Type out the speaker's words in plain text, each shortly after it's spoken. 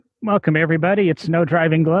Welcome, everybody. It's No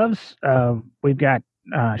Driving Gloves. We've got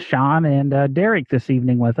Sean and Derek this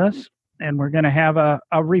evening with us, and we're going to have a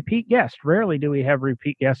repeat guest. Rarely do we have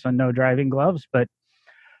repeat guests on No Driving Gloves, but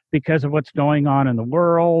because of what's going on in the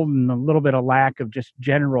world and a little bit of lack of just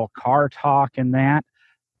general car talk and that,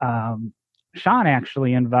 Sean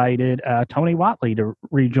actually invited Tony Watley to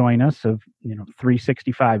rejoin us of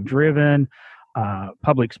 365 Driven.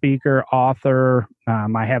 Public speaker, author.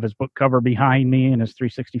 I have his book cover behind me and his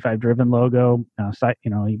 365 Driven logo.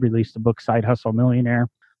 He released the book Side Hustle Millionaire.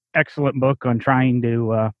 Excellent book on trying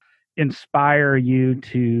to inspire you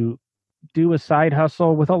to do a side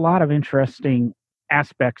hustle with a lot of interesting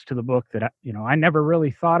aspects to the book that I never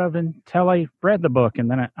really thought of until I read the book. And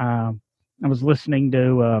then I was listening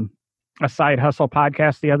to a side hustle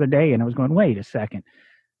podcast the other day, and I was going, wait a second,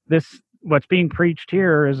 what's being preached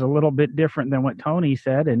here is a little bit different than what Tony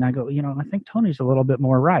said. And I go, I think Tony's a little bit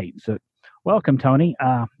more right. So welcome, Tony.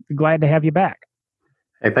 Glad to have you back.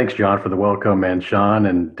 Hey, thanks, John, for the welcome. And Sean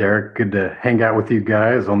and Derek, good to hang out with you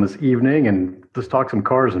guys on this evening and just talk some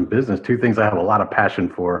cars and business, two things I have a lot of passion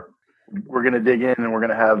for. We're going to dig in and we're going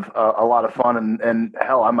to have a lot of fun. And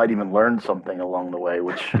hell, I might even learn something along the way,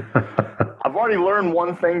 which I've already learned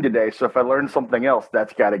one thing today. So if I learn something else,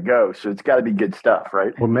 that's got to go. So it's got to be good stuff,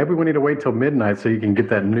 right? Well, maybe we need to wait till midnight so you can get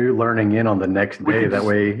that new learning in on the next day. That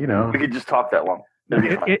way, we could just talk that long.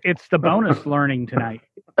 It's the bonus learning tonight.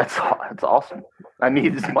 That's awesome. I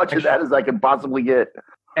need as much of that as I can possibly get.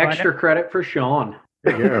 Extra credit for Sean.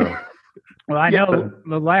 There you go. Well, I know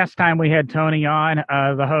the last time we had Tony on,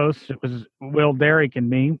 the host, it was Will, Derek, and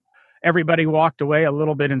me. Everybody walked away a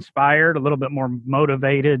little bit inspired, a little bit more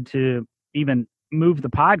motivated to even move the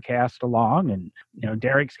podcast along. And,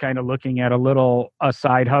 Derek's kind of looking at a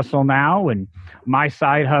side hustle now. And my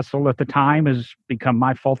side hustle at the time has become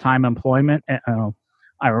my full-time employment.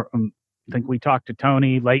 I think we talked to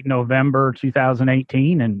Tony late November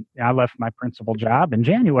 2018, and I left my principal job in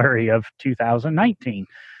January of 2019.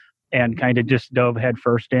 And kind of just dove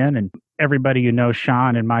headfirst in. And everybody who knows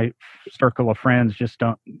Sean and my circle of friends just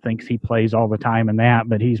thinks he plays all the time in that,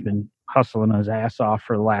 but he's been hustling his ass off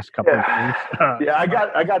for the last couple of years. Yeah, I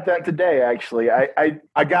got that today, actually.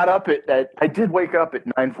 I got up I did wake up at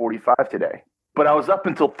 9:45 today, but I was up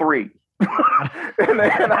until 3. and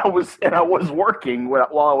I was working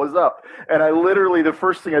while I was up. And I literally, the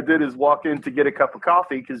first thing I did is walk in to get a cup of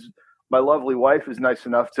coffee because my lovely wife is nice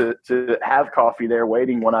enough to have coffee there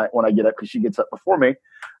waiting when I get up because she gets up before me.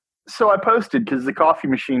 So I posted because the coffee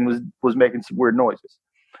machine was making some weird noises.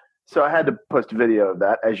 So I had to post a video of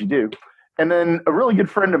that, as you do. And then a really good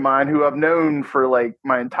friend of mine who I've known for like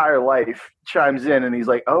my entire life chimes in and he's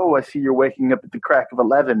like, "Oh, I see you're waking up at the crack of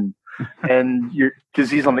 11 and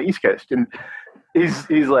because he's on the East Coast." And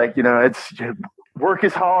he's like, it's work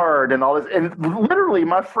is hard and all this. And literally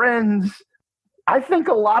my friends, I think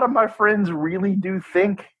a lot of my friends really do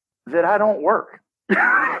think that I don't work.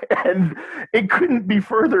 And it couldn't be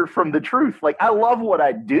further from the truth. Like, I love what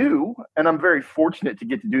I do, and I'm very fortunate to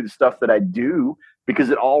get to do the stuff that I do because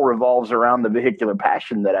it all revolves around the vehicular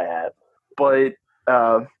passion that I have. But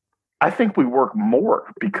I think we work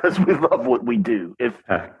more because we love what we do.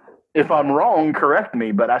 If I'm wrong, correct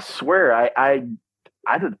me, but I swear I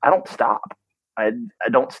don't stop. I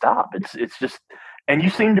don't stop. It's just... And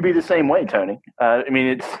you seem to be the same way, Tony.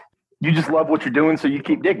 You just love what you're doing, so you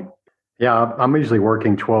keep digging. Yeah, I'm usually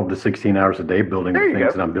working 12 to 16 hours a day building the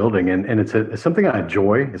things that I'm building. And it's something I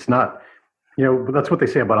enjoy. It's not, that's what they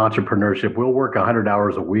say about entrepreneurship. We'll work 100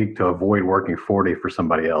 hours a week to avoid working 40 for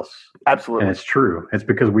somebody else. Absolutely. And it's true. It's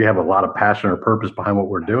because we have a lot of passion or purpose behind what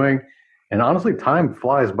we're doing. And honestly, time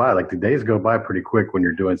flies by. Like the days go by pretty quick when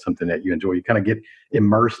you're doing something that you enjoy. You kind of get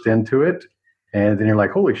immersed into it. And then you're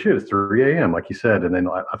like, holy shit, it's 3 a.m., like you said. And then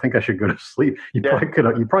I think I should go to sleep. You probably could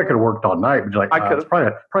have worked all night, but you're like, it's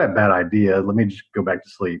probably a bad idea. Let me just go back to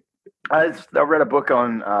sleep. I read a book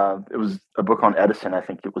on, it was a book on Edison, I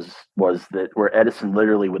think it was that where Edison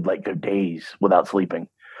literally would like go days without sleeping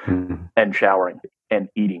and showering and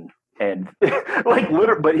eating. And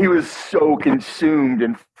but he was so consumed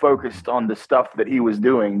and focused on the stuff that he was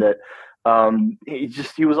doing that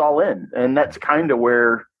he was all in. And that's kind of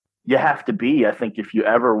where you have to be, I think, if you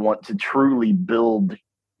ever want to truly build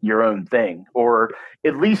your own thing, or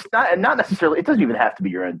at least not necessarily, it doesn't even have to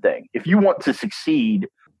be your own thing. If you want to succeed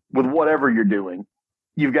with whatever you're doing,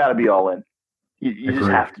 you've got to be all in. You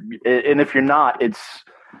just have to be. And if you're not,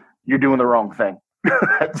 you're doing the wrong thing.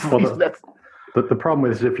 The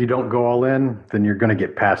problem is if you don't go all in, then you're going to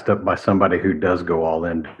get passed up by somebody who does go all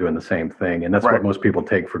in doing the same thing. And that's what most people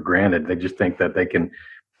take for granted. They just think that they can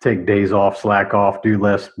take days off, slack off, do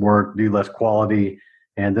less work, do less quality,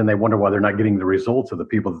 And then they wonder why they're not getting the results of the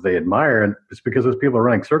people that they admire. And it's because those people are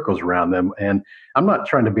running circles around them. And I'm not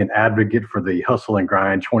trying to be an advocate for the hustle and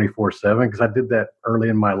grind 24/7, because I did that early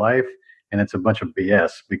in my life. And it's a bunch of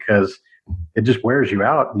BS, because it just wears you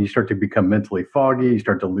out and you start to become mentally foggy. You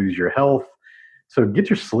start to lose your health. So get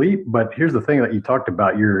your sleep. But here's the thing that you talked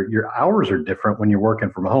about. Your hours are different when you're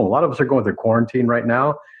working from home. A lot of us are going through quarantine right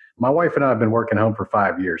now. My wife and I have been working home for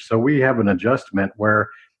 5 years. So we have an adjustment where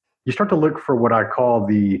you start to look for what I call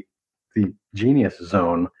the genius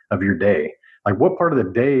zone of your day. Like, what part of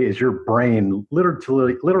the day is your brain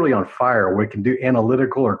literally on fire, where it can do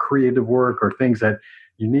analytical or creative work or things that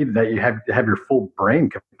you need, that you have your full brain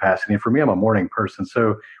capacity. And for me, I'm a morning person.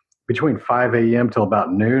 So between 5 a.m. till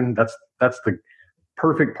about noon, that's the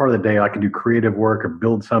perfect part of the day. I can do creative work or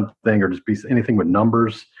build something or just be anything with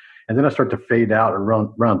numbers. And then I start to fade out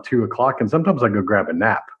around 2 o'clock. And sometimes I go grab a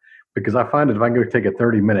nap, because I find that if I go take a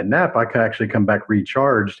 30-minute nap, I can actually come back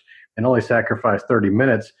recharged and only sacrifice 30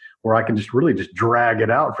 minutes, where I can just really just drag it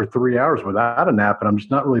out for 3 hours without a nap. And I'm just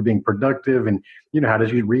not really being productive. And you know, how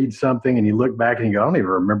does you read something and you look back and you go, I don't even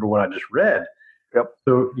remember what I just read. Yep.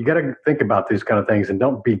 So you got to think about these kind of things, and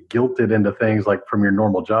don't be guilted into things like from your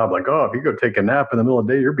normal job. Like, oh, if you go take a nap in the middle of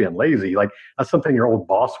the day, you're being lazy. Like, that's something your old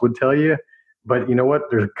boss would tell you. But you know what?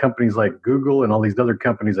 There's companies like Google and all these other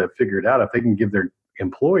companies that figured out if they can give their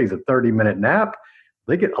employees a 30-minute nap,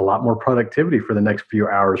 they get a lot more productivity for the next few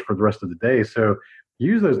hours for the rest of the day. So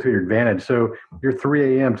use those to your advantage. So you're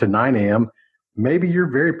 3 a.m. to 9 a.m. Maybe you're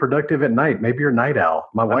very productive at night. Maybe you're a night owl.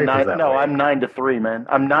 My wife is that way. I'm 9 to 3, man.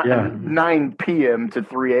 I'm not 9 p.m. to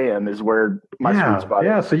 3 a.m. is where my sweet spot is.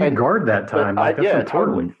 Yeah, so you guard that time. Like, that's important.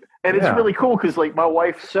 Totally. And it's really cool, because like my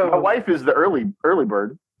wife is the early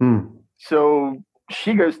bird. So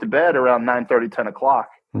she goes to bed around 9:30, 10 o'clock.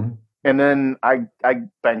 And then I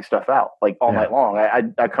bang stuff out like all night long.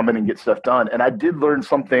 I come in and get stuff done. And I did learn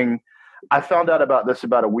something. I found out about this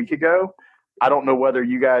about a week ago. I don't know whether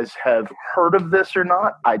you guys have heard of this or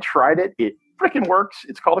not. I tried it. It freaking works.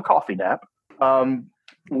 It's called a coffee nap.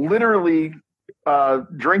 Literally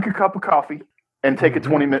drink a cup of coffee and take a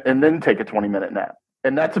 20-minute nap.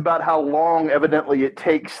 And that's about how long evidently it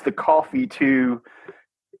takes the coffee to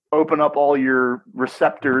open up all your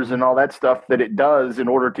receptors and all that stuff that it does in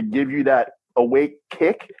order to give you that awake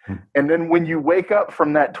kick. And then when you wake up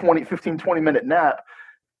from that 20-minute nap,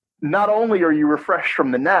 not only are you refreshed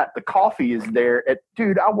from the nap, the coffee is there.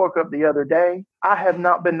 Dude, I woke up the other day. I have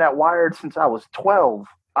not been that wired since I was 12.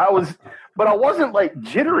 But I wasn't like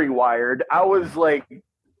jittery wired. I was like,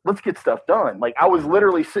 let's get stuff done. Like, I was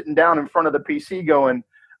literally sitting down in front of the PC going,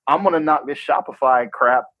 I'm going to knock this Shopify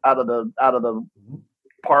crap out of the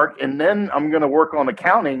park, and then I'm going to work on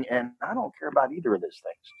accounting, and I don't care about either of those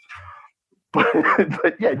things.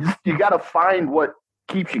 But yeah, you got to find what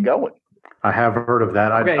keeps you going. I have heard of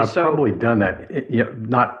that. I've probably done that,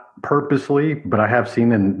 not purposely, but I have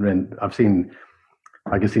seen, and I've seen,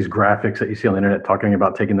 I guess, these graphics that you see on the internet talking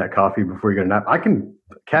about taking that coffee before you go to nap.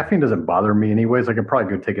 Caffeine doesn't bother me anyways. I can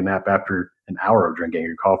probably go take a nap after an hour of drinking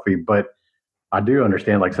your coffee, but I do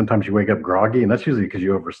understand, like, sometimes you wake up groggy, and that's usually because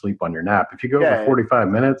you oversleep on your nap. If you go over 45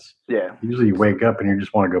 minutes, usually you wake up and you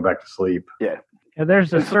just want to go back to sleep. Yeah.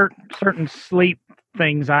 There's a certain sleep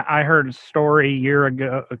things. I heard a story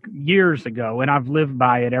years ago, and I've lived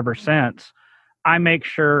by it ever since. I make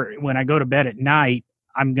sure when I go to bed at night,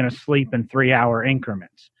 I'm going to sleep in 3-hour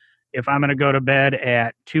increments. If I'm going to go to bed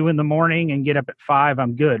at 2 a.m. and get up at 5,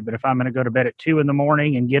 I'm good. But if I'm going to go to bed at 2 a.m.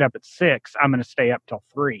 and get up at 6, I'm going to stay up till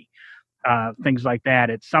 3. Things like that.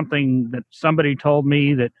 It's something that somebody told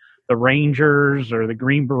me that the Rangers or the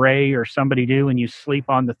Green Beret or somebody do, and you sleep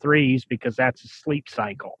on the 3s because that's a sleep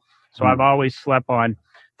cycle. So I've always slept on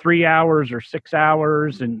 3 hours or 6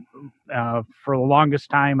 hours, and for the longest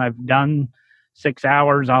time I've done 6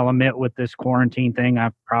 hours. I'll admit, with this quarantine thing,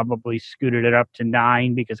 I've probably scooted it up to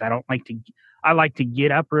 9 because I like to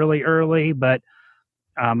get up really early, but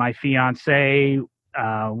my fiance,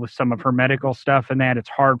 with some of her medical stuff and that, it's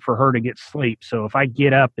hard for her to get sleep. So if I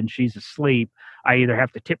get up and she's asleep, I either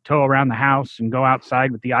have to tiptoe around the house and go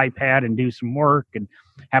outside with the iPad and do some work and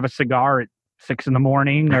have a cigar at 6 a.m,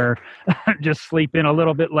 or just sleep in a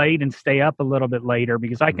little bit late and stay up a little bit later,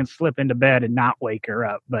 because I can slip into bed and not wake her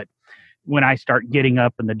up. But when I start getting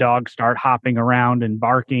up and the dogs start hopping around and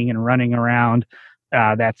barking and running around,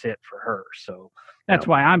 that's it for her. So that's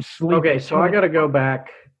why I'm sleeping. Okay, so I got to go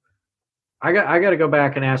back. I got to go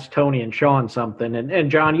back and ask Tony and Sean something, and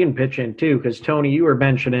John, you can pitch in too, because Tony, you were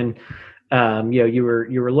mentioning, you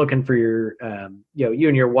were looking for your, you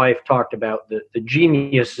and your wife talked about the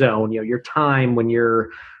genius zone, your time when you're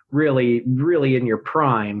really, really in your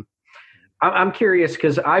prime. I'm curious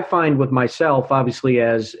because I find with myself, obviously,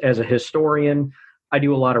 as a historian, I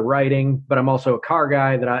do a lot of writing, but I'm also a car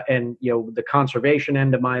guy and the conservation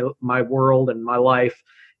end of my world and my life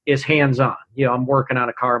is hands on. I'm working on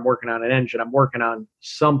a car, I'm working on an engine, I'm working on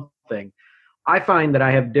something. I find that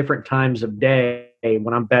I have different times of day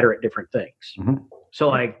when I'm better at different things. Mm-hmm. So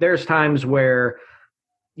like there's times where,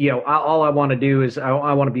 all I want to do is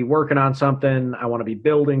I want to be working on something. I want to be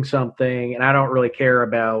building something, and I don't really care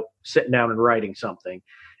about sitting down and writing something.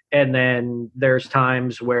 And then there's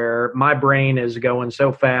times where my brain is going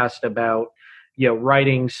so fast about,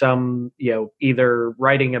 writing some, either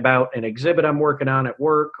writing about an exhibit I'm working on at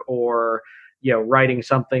work or, writing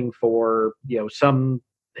something for, some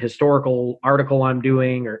historical article I'm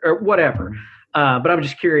doing or whatever. But I'm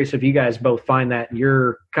just curious if you guys both find that in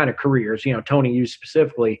your kind of careers, Tony, you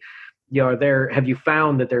specifically, have you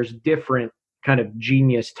found that there's different kind of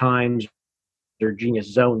genius times or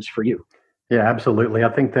genius zones for you? Yeah, absolutely. I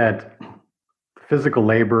think that physical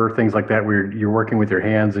labor, things like that, where you're working with your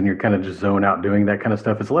hands and you're kind of just zone out doing that kind of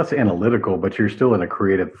stuff, it's less analytical, but you're still in a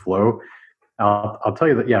creative flow. I'll tell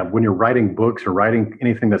you that, yeah, when you're writing books or writing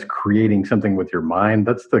anything that's creating something with your mind,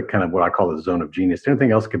 that's the kind of what I call the zone of genius.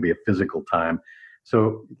 Anything else could be a physical time.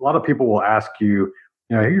 So a lot of people will ask you,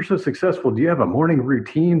 hey, you're so successful. Do you have a morning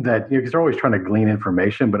routine that, because they're always trying to glean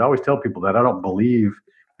information, but I always tell people that I don't believe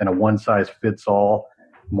in a one size fits all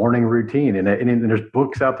morning routine. And there's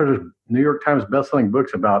books out there, there's New York Times bestselling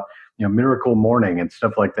books about, miracle morning and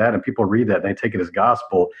stuff like that. And people read that and they take it as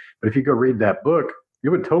gospel. But if you go read that book, it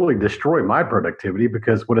would totally destroy my productivity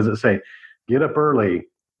because what does it say? Get up early,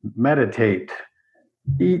 meditate,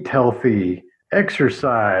 eat healthy,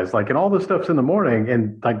 exercise, and all this stuff's in the morning.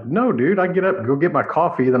 And no, dude, I get up, go get my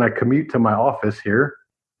coffee, then I commute to my office here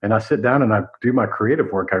and I sit down and I do my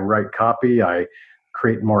creative work. I write copy, I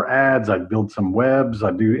create more ads, I build some webs, I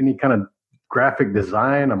do any kind of graphic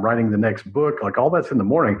design, I'm writing the next book, all that's in the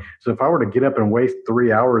morning. So if I were to get up and waste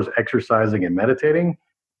 3 hours exercising and meditating,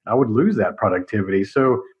 I would lose that productivity.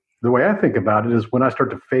 So the way I think about it is when I start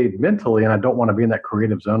to fade mentally and I don't want to be in that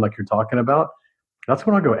creative zone like you're talking about, that's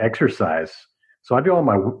when I go exercise. So I do all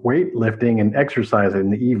my weightlifting and exercise in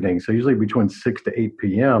the evening. So usually between 6 to 8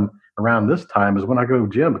 p.m. around this time is when I go to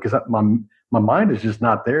the gym because my mind is just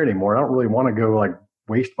not there anymore. I don't really want to go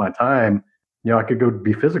waste my time. I could go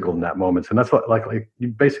be physical in that moment. And that's like you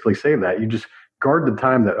basically say that. You just guard the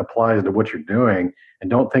time that applies to what you're doing and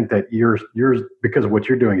don't think that yours because of what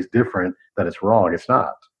you're doing is different, that it's wrong. It's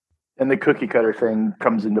not. And the cookie cutter thing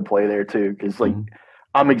comes into play there too. Cause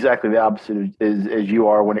I'm exactly the opposite as you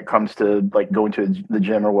are when it comes to going to the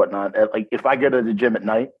gym or whatnot. If I go to the gym at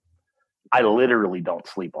night, I literally don't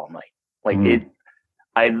sleep all night.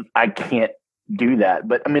 I can't do that.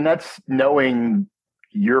 But I mean, that's knowing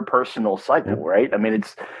your personal cycle, right? I mean,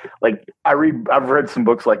 it's I've read some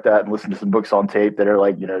books like that and listened to some books on tape that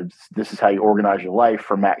are this is how you organize your life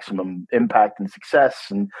for maximum impact and success.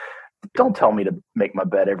 And don't tell me to make my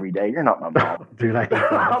bed every day. You're not my mom. Dude,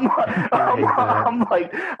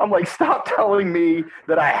 I'm like, stop telling me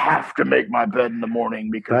that I have to make my bed in the morning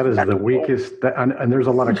because that is the weakest. And there's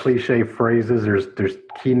a lot of cliche phrases. There's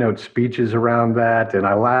keynote speeches around that. And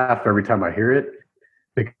I laugh every time I hear it.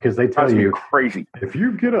 Because they tell you, crazy. If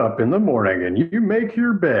you get up in the morning and you make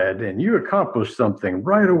your bed and you accomplish something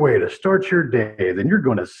right away to start your day, then you're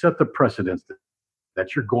going to set the precedence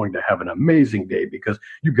that you're going to have an amazing day because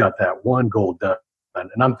you got that one goal done.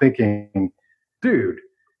 And I'm thinking, dude,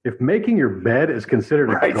 if making your bed is considered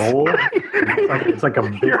a goal, it's like a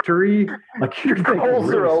victory. Your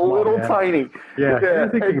goals are a little tiny. Yeah, you're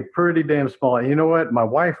thinking pretty damn small. And you know what? My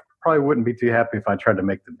wife probably wouldn't be too happy if I tried to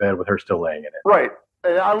make the bed with her still laying in it. Right.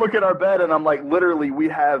 And I look at our bed and I'm like, literally, we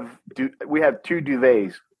have 2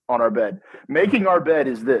 duvets on our bed. Making our bed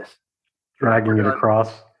is this. Dragging it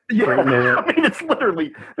across. Yeah. I mean, it's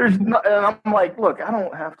literally, and I'm like, look, I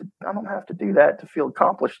don't have to do that to feel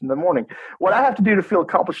accomplished in the morning. What I have to do to feel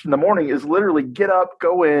accomplished in the morning is literally get up,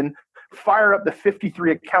 go in, fire up the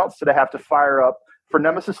 53 accounts that I have to fire up for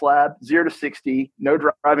Nemesis Lab, 0 to 60, no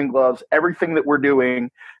driving gloves, everything that we're doing,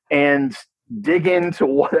 and dig into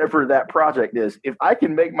whatever that project is. If I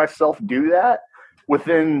can make myself do that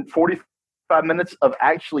within 45 minutes of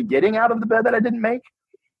actually getting out of the bed that I didn't make,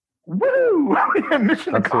 woo!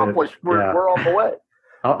 Mission accomplished. We're on the way.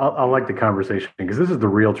 I like the conversation because this is the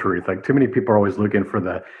real truth. Too many people are always looking for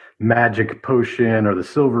the magic potion or the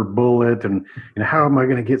silver bullet and how am I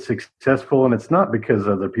going to get successful? And it's not because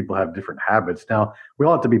other people have different habits. Now, we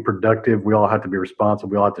all have to be productive. We all have to be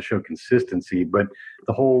responsible. We all have to show consistency. But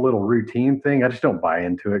the whole little routine thing, I just don't buy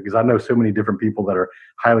into it because I know so many different people that are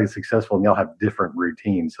highly successful and they all have different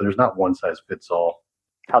routines. So there's not one size fits all.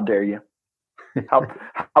 How dare you?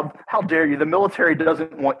 How dare you? The military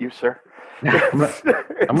doesn't want you, sir. I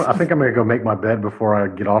think I'm going to go make my bed before I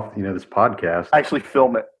get off, this podcast. Actually,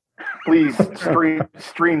 film it, please.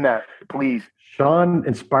 Stream that, please. Sean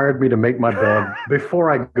inspired me to make my bed before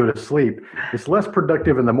I go to sleep. It's less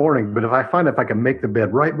productive in the morning, but if I can make the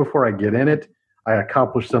bed right before I get in it, I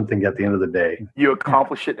accomplish something at the end of the day. You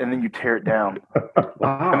accomplish it, and then you tear it down.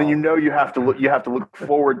 Wow. And then you have to look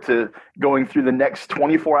forward to going through the next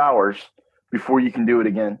 24 hours before you can do it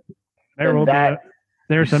again.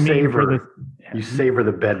 There's a meme for the. You savor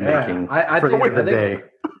the bed making for the end of the day.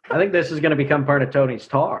 I think this is going to become part of Tony's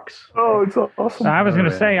talks. Oh, it's awesome. I was going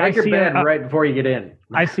to say, Make your bed right before you get in.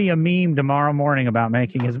 I see a meme tomorrow morning about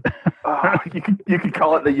making his. You could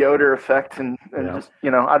call it the Yoder effect, and just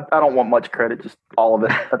I don't want much credit, just all of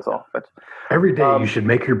it. That's all. Every day you should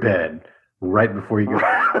make your bed right before you go.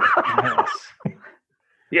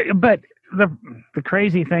 Yeah, but the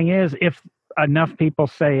crazy thing is, if enough people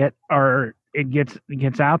say it, or it gets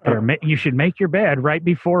out there, you should make your bed right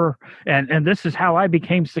before. And this is how I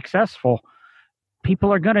became successful.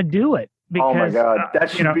 People are going to do it. Because, oh my God,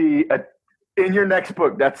 that should be in your next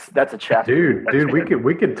book. That's a chapter. Dude,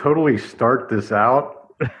 we could totally start this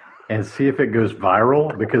out and see if it goes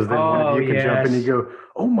viral, because then one of you can jump in and you go,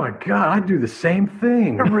 oh my God, I do the same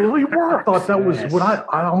thing. It really works. I thought that was what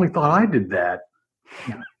I only thought I did that.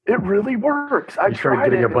 It really works. I tried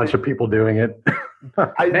getting a bunch of people doing it.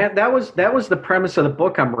 Man, that was the premise of the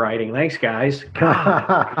book I'm writing. Thanks, guys. You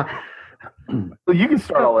can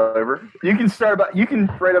start all over. You can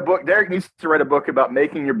write a book. Derek needs to write a book about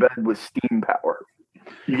making your bed with steam power.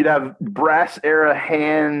 You could have brass era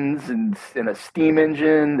hands and a steam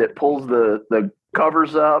engine that pulls the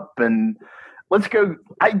covers up. And let's go.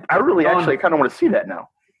 I really actually kind of want to see that now.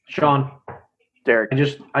 Sean. Derek.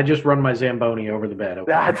 I just run my Zamboni over the bed. Okay?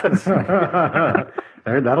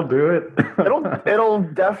 That'll do it. It'll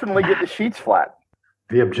definitely get the sheets flat.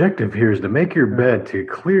 The objective here is to make your bed, to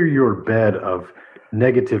clear your bed of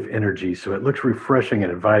negative energy so it looks refreshing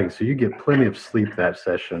and inviting, so you get plenty of sleep that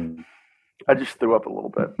session. I just threw up a little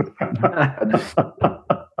bit.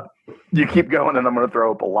 You keep going, and I'm going to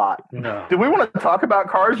throw up a lot. No. Do we want to talk about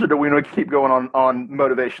cars, or do we want to keep going on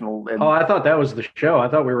motivational? I thought that was the show. I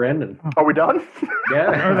thought we were ending. Are we done?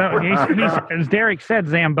 Yeah. As Derek said,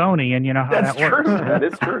 Zamboni, and you know how That's that works. true. That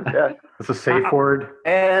is true. Yeah. It's a safe word.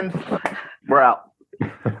 And we're out.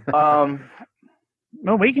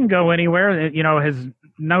 Well, we can go anywhere. His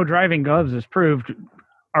no driving gloves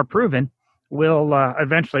are proven. We'll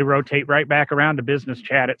eventually rotate right back around to business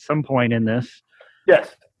chat at some point in this.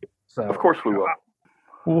 Yes. So, of course we will.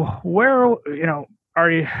 Where are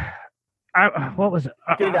you? What was it?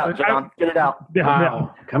 Get it out, John. Get it out.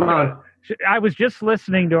 Wow. Come on. I was just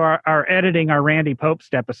listening to our editing our Randy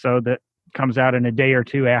Popst episode that comes out in a day or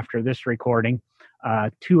two after this recording,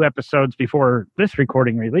 2 episodes before this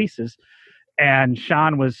recording releases. And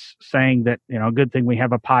Sean was saying that, good thing we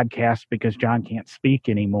have a podcast because John can't speak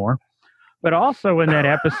anymore. But also in that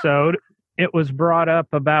episode, it was brought up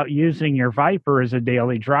about using your Viper as a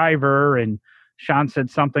daily driver. And Sean said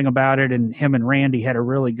something about it, and him and Randy had a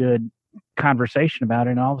really good conversation about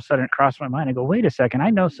it. And all of a sudden it crossed my mind. I go, wait a second. I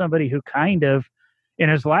know somebody who kind of, in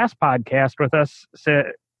his last podcast with us,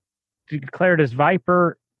 declared his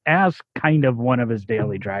Viper as kind of one of his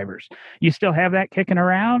daily drivers. You still have that kicking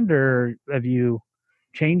around, or have you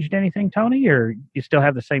changed anything, Tony, or you still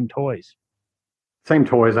have the same toys? Same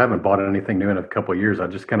toys. I haven't bought anything new in a couple of years. I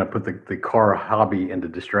just kind of put the car hobby into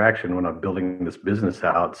distraction when I'm building this business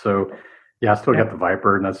out. So, yeah, I still got the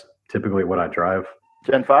Viper, and that's typically what I drive.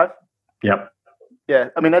 Gen 5? Yep. Yeah,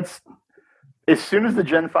 I mean, that's as soon as the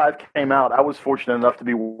Gen 5 came out, I was fortunate enough to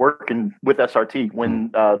be working with SRT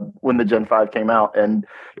when the Gen 5 came out, and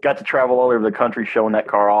got to travel all over the country showing that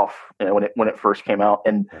car off when it first came out.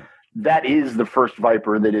 And that is the first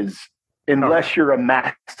Viper that is, unless you're a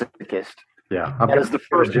masochist. Yeah, that is the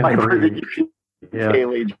first Viper that you can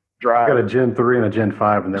daily drive. I've got a Gen 3 and a Gen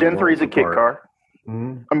 5, and Gen 3 is a kit car.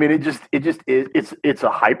 Mm-hmm. I mean, it just is. It's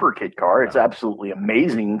a hyper kit car. It's absolutely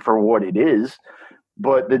amazing for what it is.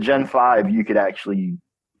 But the Gen 5, you could actually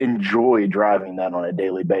enjoy driving that on a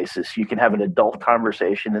daily basis. You can have an adult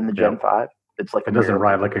conversation in the Gen 5. It's like it doesn't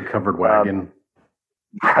ride like a covered wagon.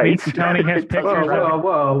 Right. Tony has pictures.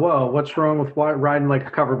 Whoa. What's wrong with riding like a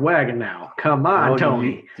covered wagon now? Come on,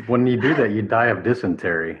 Tony. When you do that, you die of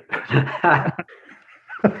dysentery.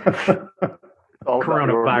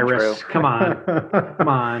 Coronavirus. Come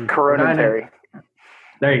on. Coronary.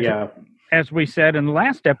 There you go. As we said in the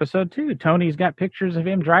last episode too, Tony's got pictures of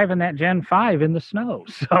him driving that Gen 5 in the snow.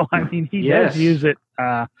 So I mean, he does use it.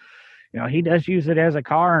 He does use it as a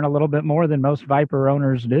car, and a little bit more than most Viper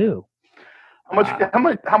owners do.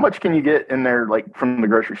 How much can you get in there, like from the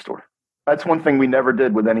grocery store? That's one thing we never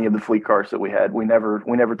did with any of the fleet cars that we had. We never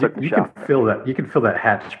took the shop. You can fill that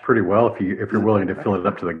hatch pretty well if you're willing to fill it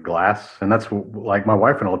up to the glass. And that's like my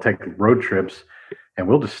wife and I'll take road trips, and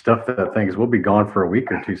we'll just stuff that thing. 'Cause we'll be gone for a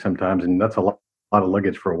week or two sometimes, and that's a lot of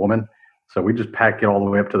luggage for a woman. So we just pack it all the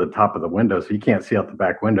way up to the top of the window, so you can't see out the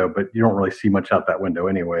back window, but you don't really see much out that window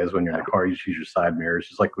anyways. When you're in the car, you just use your side mirrors,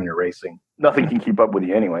 just like when you're racing. Nothing can keep up with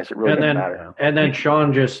you anyways. It really doesn't matter. And then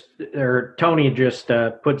Tony just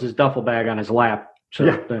puts his duffel bag on his lap.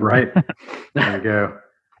 So right. There you go.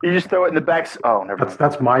 You just throw it in the back. Oh, never mind.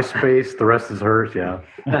 That's my space. The rest is hers. Yeah.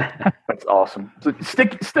 That's awesome. So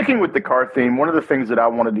sticking with the car theme, one of the things that I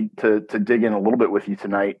wanted to dig in a little bit with you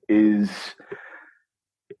tonight is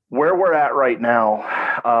where we're at right now.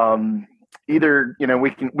 Either,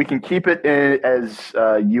 we can keep it as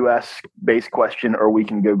a U.S. based question, or we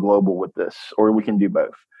can go global with this, or we can do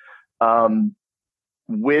both.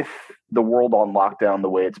 With the world on lockdown the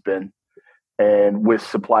way it's been, and with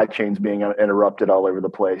supply chains being interrupted all over the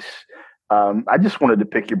place, I just wanted to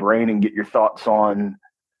pick your brain and get your thoughts on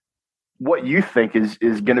what you think is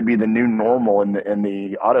going to be the new normal in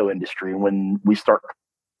the auto industry when we start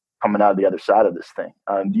coming out of the other side of this thing.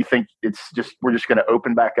 Do you think we're just going to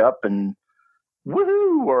open back up and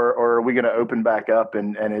woohoo, or are we going to open back up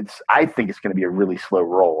and I think it's going to be a really slow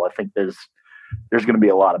roll. I think there's going to be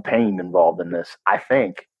a lot of pain involved in this. I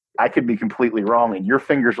think I could be completely wrong, and your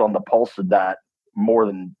finger's on the pulse of that more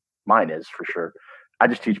than mine is for sure. I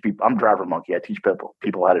just teach people. I'm driver monkey. I teach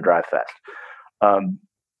people how to drive fast.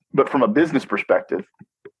 But from a business perspective,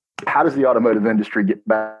 how does the automotive industry get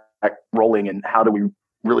back rolling, and how do we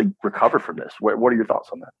really recover from this? What are your thoughts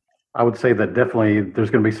on that? I would say that definitely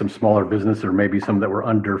there's going to be some smaller business, or maybe some that were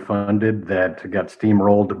underfunded that got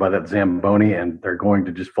steamrolled by that Zamboni, and they're going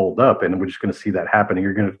to just fold up, and we're just going to see that happen. And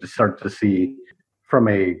you're going to start to see, from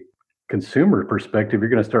a consumer perspective, you're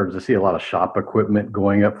going to start to see a lot of shop equipment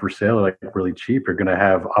going up for sale, like really cheap. You're going to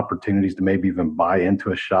have opportunities to maybe even buy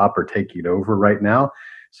into a shop or take it over right now.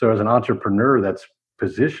 So as an entrepreneur that's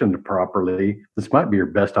positioned properly, this might be your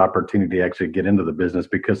best opportunity to actually get into the business,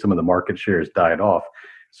 because some of the market share has died off.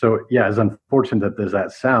 So yeah, as unfortunate as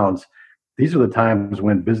that sounds, these are the times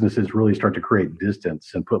when businesses really start to create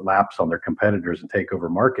distance and put laps on their competitors and take over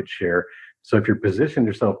market share. So if you're positioned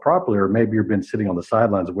yourself properly, or maybe you've been sitting on the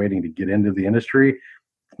sidelines waiting to get into the industry,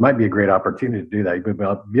 it might be a great opportunity to do that.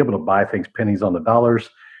 You'll be able to buy things pennies on the dollars,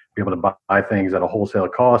 be able to buy things at a wholesale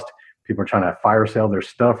cost. People are trying to fire sale their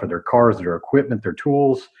stuff or their cars, their equipment, their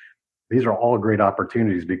tools. These are all great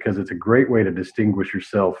opportunities, because it's a great way to distinguish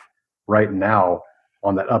yourself right now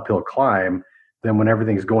on that uphill climb. Then when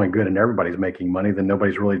everything's going good and everybody's making money, then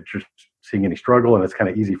nobody's really just seeing any struggle, and it's kind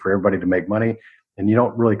of easy for everybody to make money. And you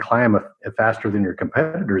don't really climb faster than your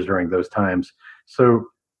competitors during those times. So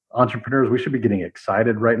entrepreneurs, we should be getting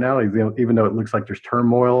excited right now, even though it looks like there's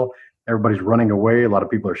turmoil. Everybody's running away. A lot of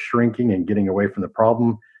people are shrinking and getting away from the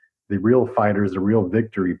problem. The real fighters, the real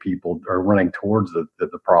victory people are running towards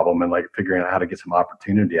the problem and like figuring out how to get some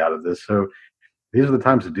opportunity out of this. So these are the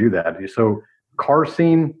times to do that. So car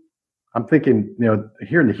scene, I'm thinking,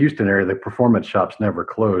 here in the Houston area, the performance shops never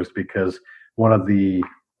closed, because one of the,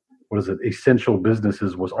 essential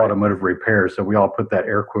businesses was automotive repair. So we all put that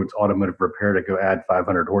air quotes automotive repair to go add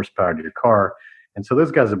 500 horsepower to your car. And so those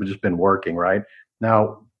guys have just been working, right?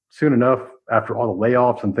 Now, soon enough, after all the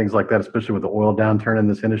layoffs and things like that, especially with the oil downturn in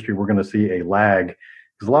this industry, we're going to see a lag,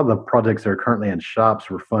 because a lot of the projects that are currently in shops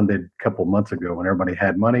were funded a couple months ago when everybody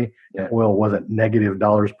had money and oil wasn't negative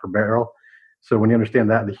dollars per barrel. So when you understand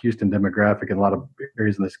that, the Houston demographic and a lot of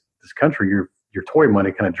areas in this country, your toy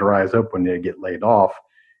money kind of dries up when you get laid off.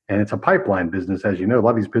 And it's a pipeline business, as you know. A lot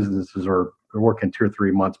of these businesses are working 2 or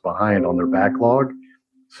 3 months behind on their backlog.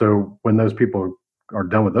 So when those people are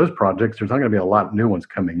done with those projects, there's not going to be a lot of new ones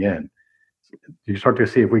coming in. You start to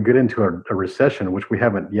see, if we get into a recession, which we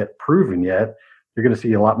haven't yet proven yet, you're going to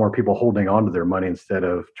see a lot more people holding on to their money instead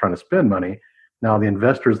of trying to spend money. Now, the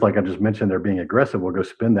investors, like I just mentioned, they're being aggressive, will go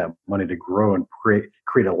spend that money to grow and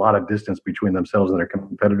create a lot of distance between themselves and their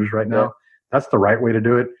competitors right now. Yeah. That's the right way to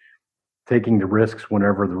do it, taking the risks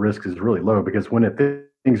whenever the risk is really low, because when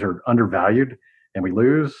things are undervalued and we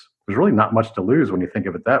lose, there's really not much to lose when you think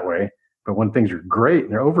of it that way. But when things are great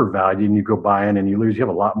and they're overvalued and you go buy in and you lose, you have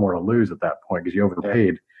a lot more to lose at that point because you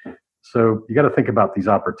overpaid. Yeah. So you got to think about these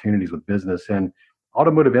opportunities with business. And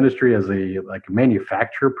automotive industry as a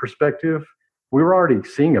manufacturer perspective, we were already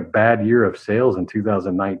seeing a bad year of sales in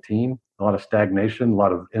 2019, a lot of stagnation, a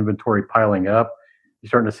lot of inventory piling up. You're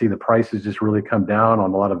starting to see the prices just really come down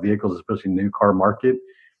on a lot of vehicles, especially new car market.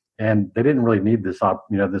 And they didn't really need this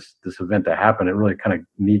this event to happen. It really kind of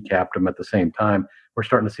kneecapped them at the same time. We're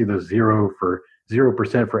starting to see those 0% for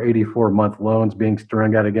 84-month loans being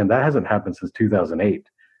strung out again. That hasn't happened since 2008.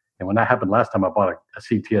 And when that happened last time, I bought a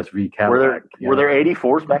CTSV Cadillac. Were there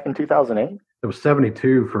 84s back in 2008? It was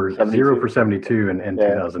 72 for 0 for 72 in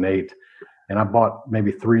 2008. And I bought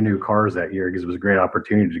maybe 3 new cars that year because it was a great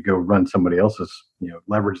opportunity to go run somebody else's,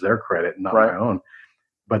 leverage their credit and not my own.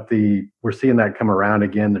 But we're seeing that come around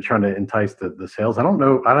again. They're trying to entice the sales. I don't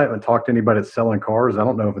know. I haven't talked to anybody that's selling cars. I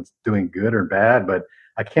don't know if it's doing good or bad, but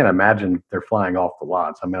I can't imagine they're flying off the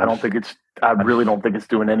lots. I mean, I really don't think it's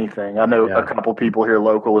doing anything. I know a couple people here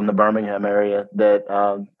local in the Birmingham area that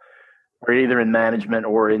are either in management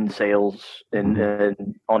or in sales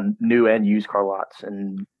and on new and used car lots,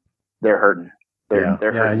 and they're hurting. They're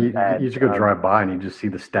hurting bad. You just go drive by and you just see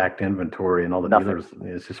the stacked inventory and all the dealers.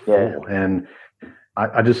 It's just full. And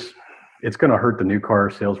it's going to hurt the new car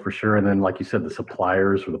sales for sure. And then, like you said, the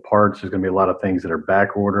suppliers for the parts, there's going to be a lot of things that are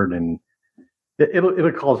back ordered, and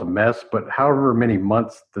it'll cause a mess. But however many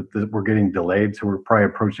months that we're getting delayed, so we're probably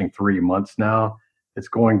approaching 3 months now, it's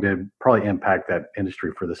going to probably impact that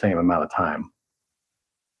industry for the same amount of time.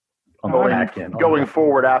 Going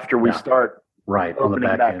forward after we start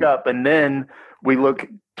opening back up, and then we look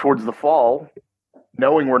towards the fall,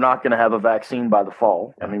 knowing we're not going to have a vaccine by the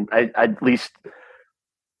fall. I mean, I at least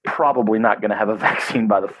probably not going to have a vaccine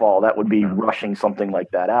by the fall. That would be rushing something like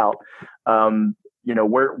that out.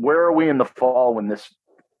 Where are we in the fall when this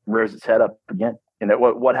rears its head up again?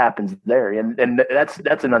 What happens there? And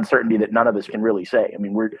that's an uncertainty that none of us can really say. I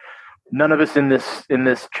mean, none of us in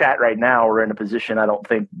this chat right now are in a position, I don't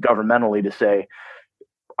think, governmentally to say,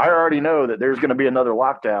 I already know that there's going to be another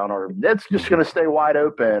lockdown, or it's just going to stay wide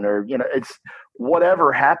open, or it's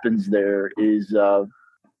whatever happens there is.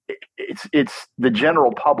 It's the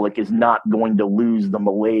general public is not going to lose the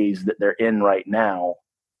malaise that they're in right now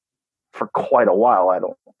for quite a while, I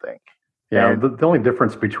don't think. Yeah, the only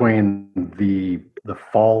difference between the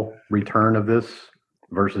fall return of this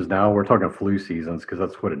versus now, we're talking flu seasons because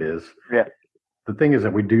that's what it is. Yeah. The thing is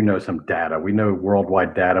that we do know some data. We know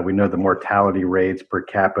worldwide data. We know the mortality rates per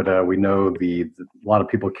capita. We know a lot of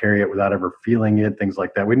people carry it without ever feeling it, things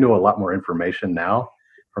like that. We know a lot more information now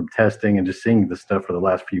from testing and just seeing the stuff for the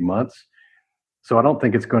last few months. So I don't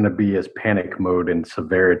think it's going to be as panic mode and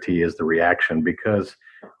severity as the reaction, because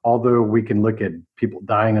although we can look at people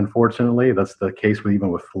dying, unfortunately, that's the case even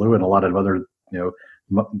with flu and a lot of other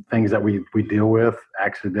things that we deal with,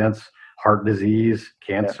 accidents, heart disease,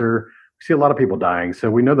 cancer. We see a lot of people dying. So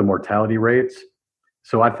we know the mortality rates.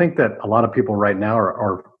 So I think that a lot of people right now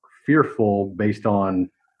are fearful based on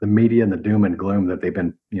the media and the doom and gloom that they've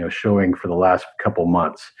been showing for the last couple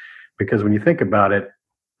months. Because when you think about it,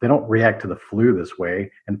 they don't react to the flu this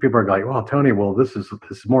way. And people are like, well, Tony, this is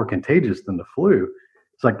more contagious than the flu.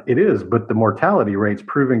 It's like, it is, but the mortality rate's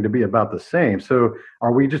proving to be about the same. So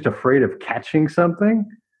are we just afraid of catching something?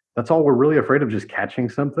 That's all we're really afraid of, just catching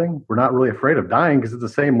something. We're not really afraid of dying because it's the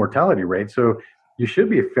same mortality rate. So you should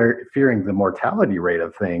be fearing the mortality rate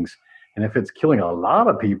of things. And if it's killing a lot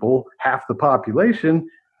of people, half the population,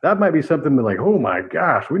 that might be something that, like, oh my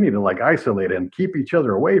gosh, we need to isolate and keep each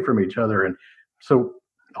other away from each other. And so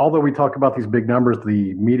although we talk about these big numbers,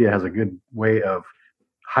 the media has a good way of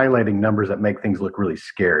highlighting numbers that make things look really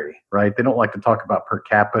scary, right? They don't like to talk about per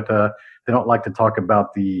capita. They don't like to talk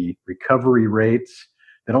about the recovery rates.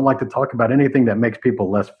 They don't like to talk about anything that makes people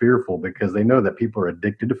less fearful, because they know that people are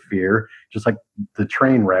addicted to fear, just like the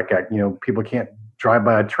train wreck. People can't drive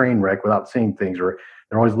by a train wreck without seeing things, or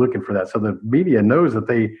they're always looking for that. So the media knows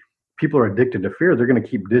that people are addicted to fear. They're going to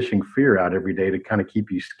keep dishing fear out every day to kind of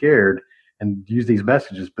keep you scared and use these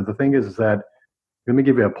messages. But the thing is that, let me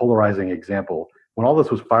give you a polarizing example. When all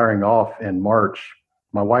this was firing off in March,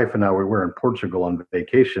 my wife and I, we were in Portugal on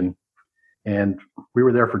vacation, and we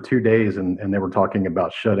were there for 2 days, and they were talking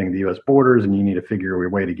about shutting the U.S. borders, and you need to figure a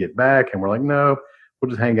way to get back. And we're like, no, we'll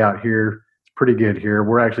just hang out here. It's pretty good here.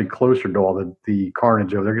 We're actually closer to all the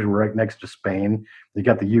carnage over there because we're right next to Spain. You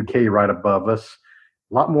got the UK right above us.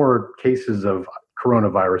 A lot more cases of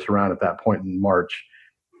coronavirus around at that point in March.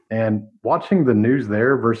 And watching the news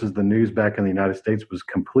there versus the news back in the United States was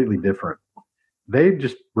completely different. They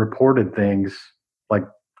just reported things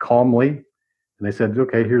calmly, and they said,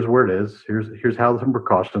 okay, here's where it is. Here's how some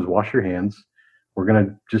precautions. Wash your hands. We're going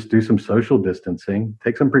to just do some social distancing,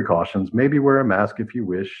 take some precautions, maybe wear a mask if you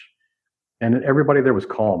wish. And everybody there was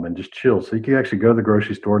calm and just chill. So you could actually go to the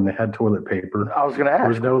grocery store, and they had toilet paper. I was going to ask. There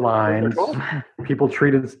was no lines. People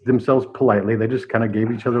treated themselves politely. They just kind of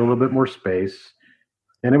gave each other a little bit more space.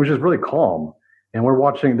 And it was just really calm. And we're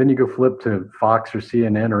watching, then you go flip to Fox or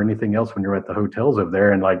CNN or anything else when you're at the hotels over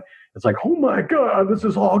there. And like, it's like, oh my God,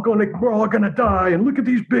 we're all going to die. And look at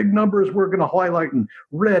these big numbers we're going to highlight in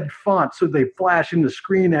red font so they flash in the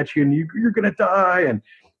screen at you and you're going to die. And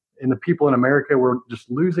the people in America were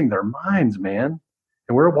just losing their minds, man.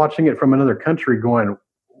 And we're watching it from another country going,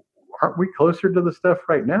 aren't we closer to the stuff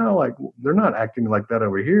right now? Like, they're not acting like that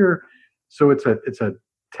over here. So it's a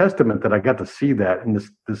testament that I got to see that in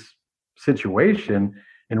this situation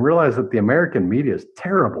and realize that the American media is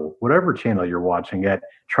terrible, whatever channel you're watching at,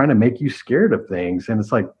 trying to make you scared of things. And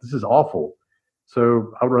it's like, this is awful.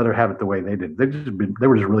 So I would rather have it the way they did. They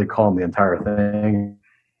were just really calm the entire thing.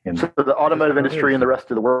 And so the automotive industry and the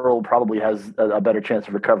rest of the world probably has a better chance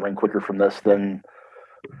of recovering quicker from this than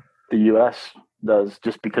the U.S. does,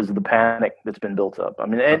 just because of the panic that's been built up. I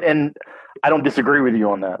mean, and I don't disagree with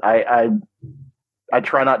you on that. I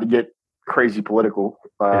try not to get crazy political.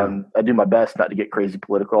 I do my best not to get crazy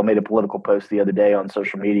political. I made a political post the other day on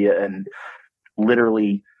social media and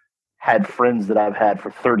literally had friends that I've had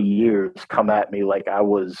for 30 years come at me like I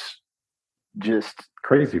was just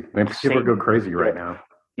crazy. Man, people go crazy right now.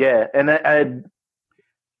 Yeah, and I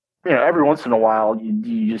every once in a while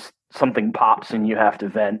you just something pops and you have to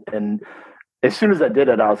vent. And as soon as I did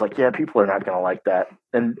it, I was like, yeah, people are not going to like that.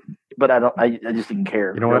 But I just didn't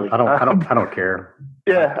care. You know really. what? I don't care.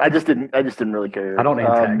 Yeah, I just didn't really care. I don't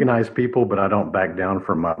antagonize people, but I don't back down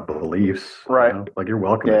from my beliefs. Right. You know? Like, you're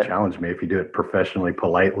welcome to challenge me if you do it professionally,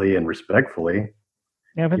 politely, and respectfully.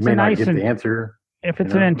 Yeah, if it's you may a nice not get the answer. If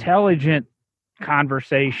it's an intelligent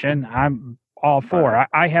conversation, I'm all for.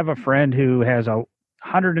 I have a friend who has a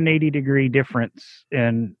 180-degree difference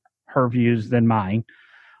in her views than mine.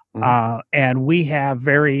 And we have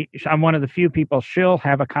I'm one of the few people she'll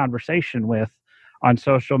have a conversation with on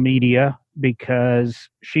social media because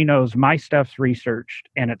she knows my stuff's researched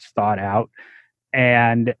and it's thought out,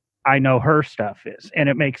 and I know her stuff is, and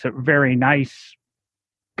it makes a very nice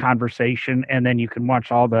conversation. And then you can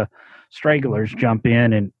watch all the stragglers jump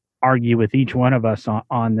in and argue with each one of us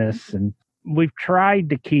on this. And we've tried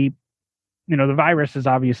to keep, the virus is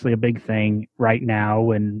obviously a big thing right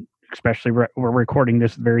now, and especially we're recording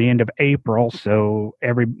this at the very end of April. So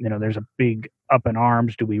there's a big up in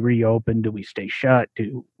arms. Do we reopen? Do we stay shut?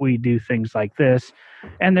 Do we do things like this?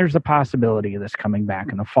 And there's a possibility of this coming back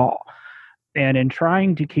in the fall. And in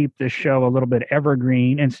trying to keep this show a little bit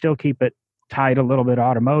evergreen and still keep it tied a little bit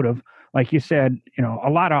automotive, like you said, a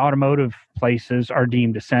lot of automotive places are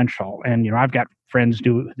deemed essential. And, I've got friends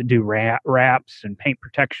do wraps and paint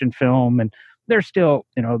protection film, and they're still,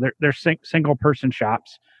 they're single person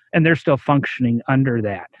shops, and they're still functioning under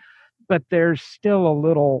that. But there's still a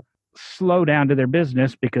little slowdown to their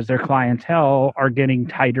business because their clientele are getting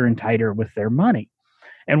tighter and tighter with their money.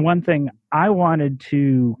 And one thing I wanted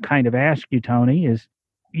to kind of ask you, Tony, is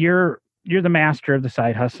you're the master of the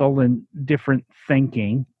side hustle and different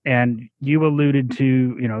thinking. And you alluded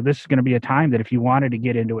to, this is going to be a time that if you wanted to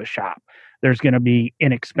get into a shop, there's going to be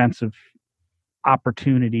inexpensive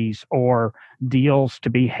opportunities or deals to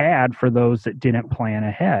be had for those that didn't plan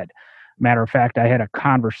ahead. Matter of fact, I had a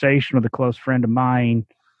conversation with a close friend of mine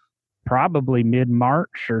probably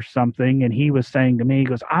mid-March or something, and he was saying to me, he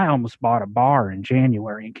goes, I almost bought a bar in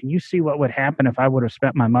January, and can you see what would happen if I would have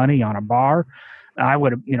spent my money on a bar? I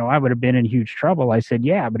would have been in huge trouble. I said,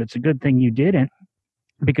 yeah, but it's a good thing you didn't,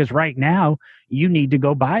 because right now you need to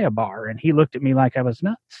go buy a bar. And he looked at me like I was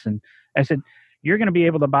nuts. And I said, you're going to be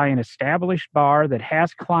able to buy an established bar that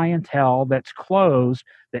has clientele, that's closed,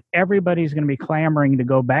 that everybody's going to be clamoring to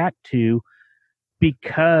go back to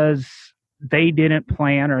because they didn't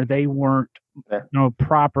plan or they weren't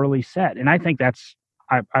properly set. And I think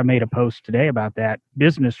I made a post today about that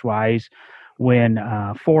business-wise when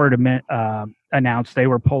Ford announced they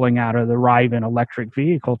were pulling out of the Rivian electric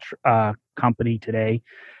vehicle company today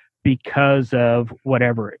because of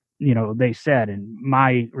whatever they said. And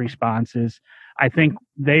my response is, I think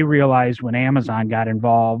they realized when Amazon got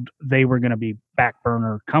involved, they were going to be back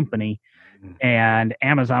burner company, and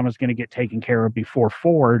Amazon was going to get taken care of before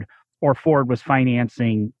Ford, or Ford was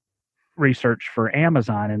financing research for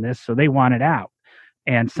Amazon in this, so they wanted out.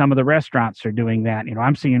 And some of the restaurants are doing that.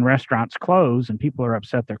 I'm seeing restaurants close, and people are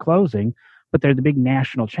upset they're closing, but they're the big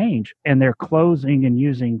national change, and they're closing and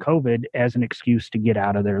using COVID as an excuse to get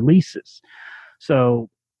out of their leases. So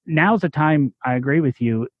now's the time, I agree with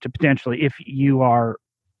you, to potentially, if you are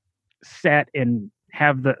set and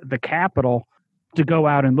have the capital, to go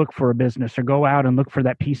out and look for a business or go out and look for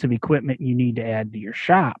that piece of equipment you need to add to your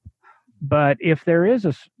shop. But if there is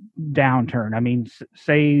a downturn,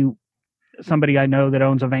 say somebody I know that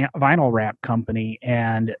owns a vinyl wrap company,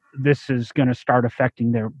 and this is going to start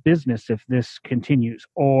affecting their business if this continues,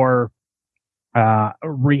 or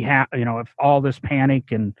rehab. If all this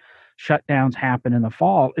panic and shutdowns happen in the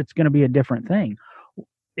fall, it's going to be a different thing.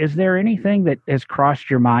 Is there anything that has crossed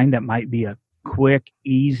your mind that might be a quick,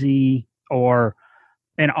 easy, or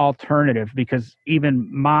an alternative? Because even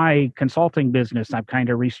my consulting business, I'm kind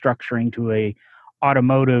of restructuring to a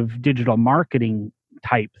automotive digital marketing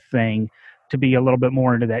type thing to be a little bit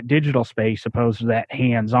more into that digital space opposed to that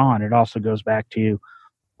hands-on. It also goes back to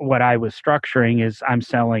what I was structuring is I'm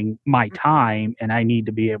selling my time, and I need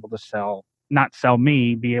to be able to not sell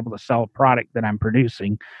me, be able to sell a product that I'm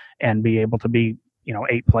producing and be able to be,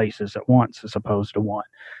 8 places at once as opposed to one.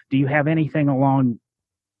 Do you have anything along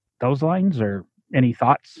those lines or any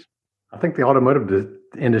thoughts? I think the automotive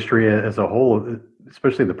industry as a whole,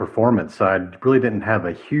 especially the performance side, really didn't have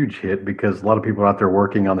a huge hit because a lot of people are out there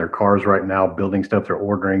working on their cars right now, building stuff, they're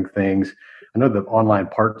ordering things. I know that online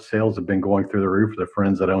parts sales have been going through the roof for the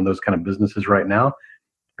friends that own those kind of businesses right now.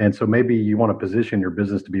 And so maybe you want to position your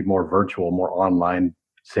business to be more virtual, more online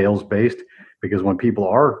sales based, because when people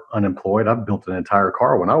are unemployed, I've built an entire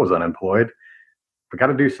car when I was unemployed. We got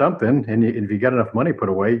to do something. And if you got enough money put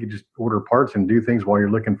away, you can just order parts and do things while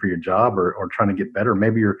you're looking for your job or trying to get better.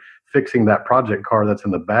 Maybe you're fixing that project car that's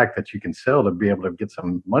in the back that you can sell to be able to get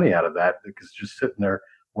some money out of that because it's just sitting there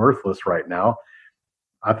worthless right now.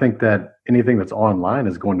 I think that anything that's online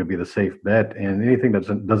is going to be the safe bet, and anything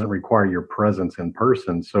that doesn't require your presence in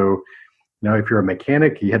person. So, if you're a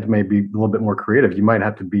mechanic, you had to maybe be a little bit more creative. You might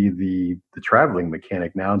have to be the traveling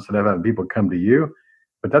mechanic now instead of having people come to you.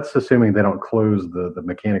 But that's assuming they don't close the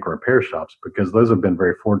mechanic repair shops, because those have been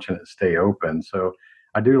very fortunate to stay open. So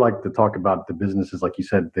I do like to talk about the businesses, like you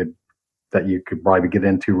said, that you could probably get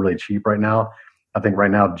into really cheap right now. I think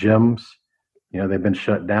right now gyms, they've been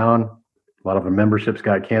shut down. A lot of the memberships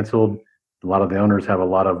got canceled. A lot of the owners have a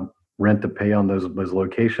lot of rent to pay on those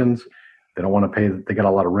locations. They don't want to pay. They got a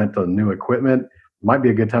lot of rent on new equipment. Might be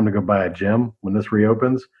a good time to go buy a gym when this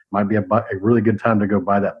reopens. Might be a really good time to go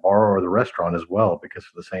buy that bar or the restaurant as well, because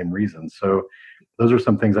for the same reason. So those are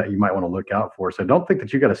some things that you might want to look out for. So don't think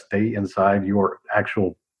that you got to stay inside your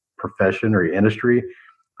actual profession or your industry.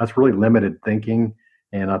 That's really limited thinking.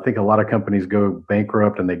 And I think a lot of companies go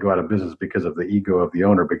bankrupt and they go out of business because of the ego of the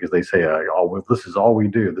owner, because they say, oh, well, this is all we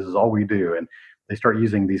do. This is all we do. And they start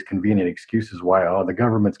using these convenient excuses why, the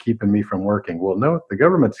government's keeping me from working. Well, no, the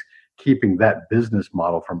government's keeping that business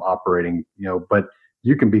model from operating, but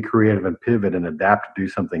you can be creative and pivot and adapt to do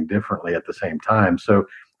something differently at the same time. So,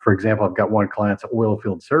 for example, I've got one client's oil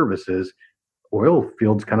field services. Oil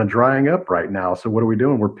field's kind of drying up right now. So what are we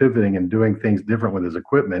doing? We're pivoting and doing things different with his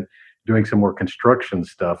equipment, doing some more construction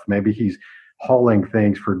stuff. Maybe he's hauling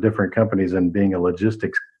things for different companies and being a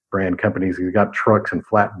logistics brand companies. He's got trucks and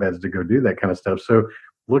flatbeds to go do that kind of stuff. So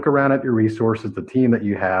look around at your resources, the team that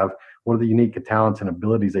you have. What are the unique talents and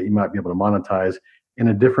abilities that you might be able to monetize in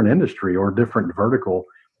a different industry or different vertical,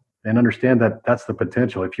 and understand that that's the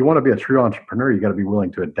potential. If you want to be a true entrepreneur, you got to be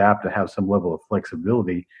willing to adapt and have some level of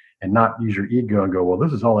flexibility and not use your ego and go, well,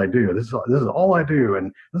 this is all I do. This is all I do.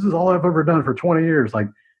 And this is all I've ever done for 20 years. Like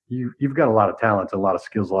you've got a lot of talents, a lot of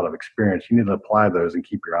skills, a lot of experience. You need to apply those and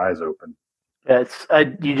keep your eyes open.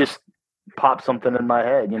 You just pop something in my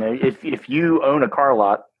head. If you own a car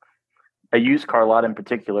lot, a used car lot in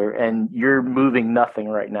particular, and you're moving nothing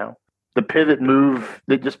right now, the pivot move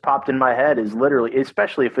that just popped in my head is literally,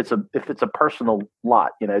 especially if it's a personal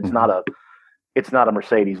lot, it's not a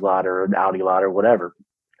Mercedes lot or an Audi lot or whatever,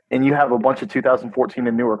 and you have a bunch of 2014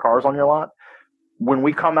 and newer cars on your lot. When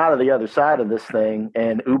we come out of the other side of this thing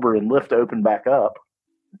and Uber and Lyft open back up,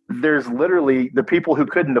 there's literally the people who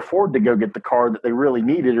couldn't afford to go get the car that they really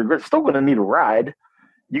needed are still going to need a ride.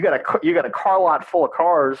 You got a car lot full of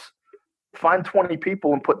cars. Find 20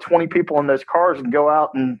 people and put 20 people in those cars and go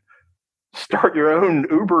out and start your own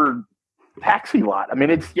Uber taxi lot. I mean,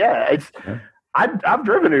 I've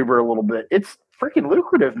driven Uber a little bit. It's freaking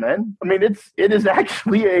lucrative, man. I mean, it is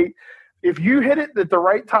actually if you hit it at the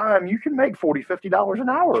right time, you can make $40, $50 an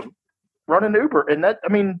hour running Uber. And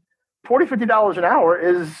 $40, $50 an hour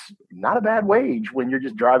is not a bad wage when you're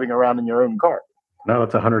just driving around in your own car. No,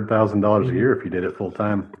 that's $100,000 a year if you did it full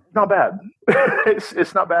time. Not bad.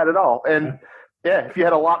 It's not bad at all. And if you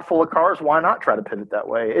had a lot full of cars, why not try to pivot that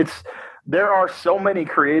way? There are so many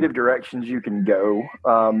creative directions you can go.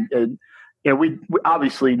 We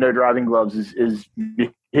obviously No Driving Gloves is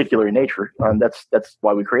vehicular in nature. That's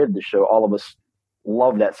why we created this show. All of us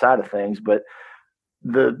love that side of things, but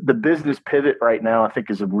the business pivot right now, I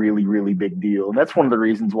think, is a really, really big deal. And that's one of the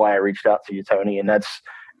reasons why I reached out to you, Tony. And that's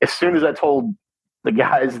as soon as I told the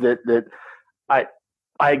guys that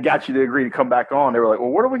I got you to agree to come back on. They were like, well,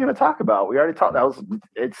 what are we going to talk about? We already talked.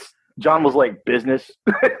 John was like, business.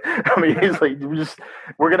 I mean, he's like,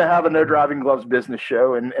 we're going to have a No Driving Gloves business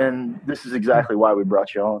show. And this is exactly why we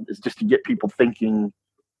brought you on, is just to get people thinking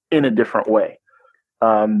in a different way.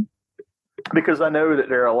 Because I know that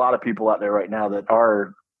there are a lot of people out there right now that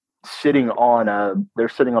are sitting on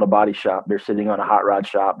a body shop. They're sitting on a hot rod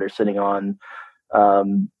shop. They're sitting on,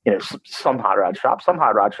 some hot rod shops. Some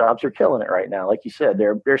hot rod shops are killing it right now. Like you said,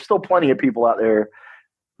 there's still plenty of people out there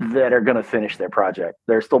that are going to finish their project.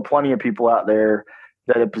 There's still plenty of people out there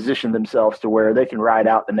that have positioned themselves to where they can ride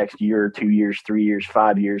out the next year, 2 years, 3 years,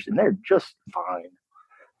 5 years, and they're just fine.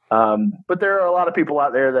 But there are a lot of people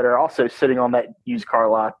out there that are also sitting on that used car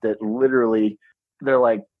lot that literally they're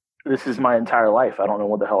like, this is my entire life. I don't know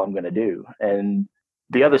what the hell I'm going to do. And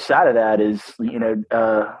the other side of that is,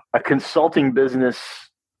 a consulting business.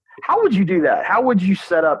 How would you do that? How would you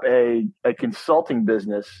set up a consulting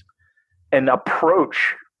business and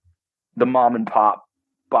approach the mom and pop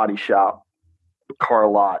body shop car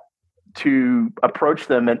lot to approach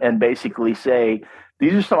them and basically say,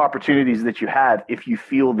 these are some opportunities that you have if you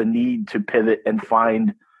feel the need to pivot and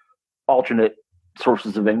find alternate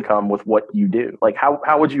sources of income with what you do? Like,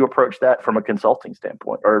 how would you approach that from a consulting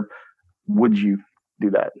standpoint, or would you do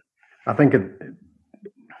that? I think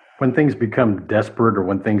when things become desperate or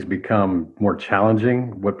when things become more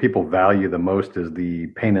challenging, what people value the most is the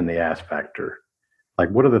pain in the ass factor. Like,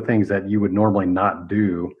 what are the things that you would normally not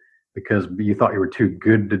do because you thought you were too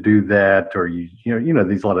good to do that, or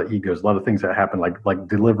these a lot of egos, a lot of things that happen, like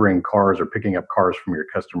delivering cars or picking up cars from your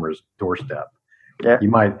customer's doorstep. Yeah. You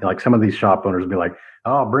might, like, some of these shop owners be like,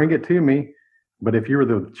 oh, bring it to me. But if you were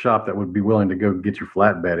the shop that would be willing to go get your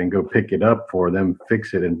flatbed and go pick it up for them,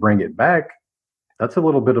 fix it and bring it back, that's a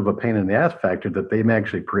little bit of a pain in the ass factor that they may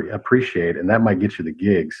actually appreciate, and that might get you the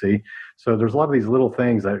gig. See? So there's a lot of these little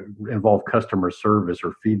things that involve customer service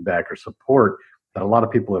or feedback or support that a lot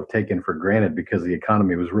of people have taken for granted because the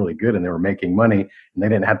economy was really good and they were making money and they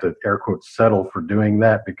didn't have to, air quotes, settle for doing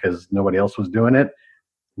that because nobody else was doing it.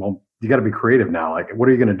 Well, you got to be creative now. Like, what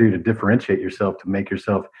are you going to do to differentiate yourself, to make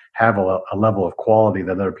yourself have a level of quality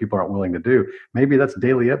that other people aren't willing to do? Maybe that's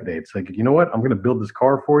daily updates. Like, you know what? I'm going to build this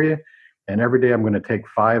car for you, and every day I'm going to take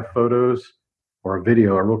 5 photos or a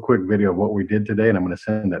real quick video of what we did today, and I'm going to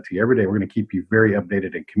send that to you. Every day we're going to keep you very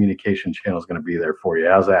updated, and communication channel is going to be there for you.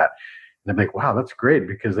 How's that? And they're like, wow, that's great,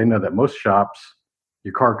 because they know that most shops,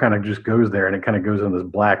 your car kind of just goes there and it kind of goes in this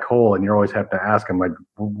black hole, and you always have to ask them, like,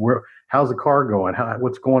 how's the car going?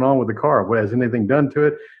 What's going on with the car? What, has anything done to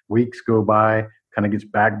it? Weeks go by, kind of gets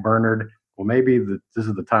backburnered. Well, maybe this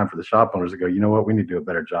is the time for the shop owners to go, you know what, we need to do a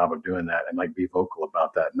better job of doing that and, like, be vocal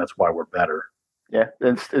about that. And that's why we're better. Yeah.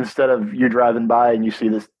 Instead of you driving by and you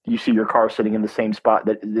see your car sitting in the same spot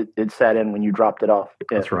that it sat in when you dropped it off.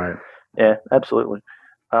 Yeah. That's right. Yeah, absolutely.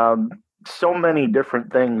 So many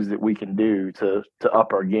different things that we can do to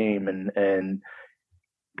up our game and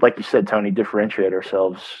like you said, Tony, differentiate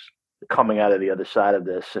ourselves coming out of the other side of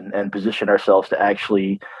this and position ourselves to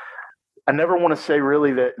actually, I never want to say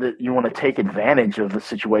really that you want to take advantage of a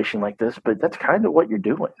situation like this, but that's kind of what you're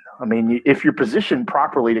doing. I mean, if you're positioned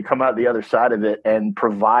properly to come out the other side of it and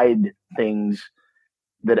provide things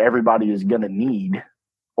that everybody is going to need,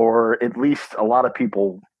 or at least a lot of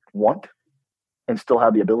people want, and still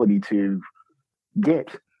have the ability to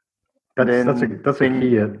get. That's a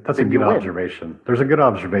good observation. There's a good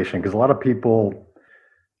observation, because a lot of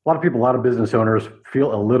business owners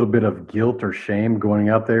feel a little bit of guilt or shame going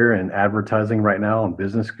out there and advertising right now in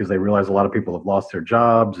business, because they realize a lot of people have lost their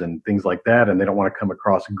jobs and things like that, and they don't want to come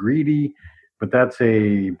across greedy. But that's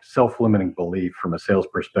a self-limiting belief from a sales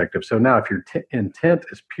perspective. So now, if your intent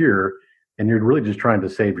is pure and you're really just trying to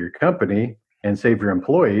save your company and save your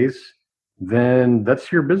employees, then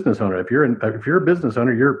that's your business owner. If you're a business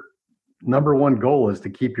owner, your number one goal is to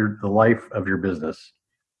keep the life of your business,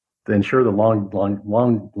 to ensure the long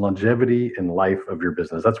longevity and life of your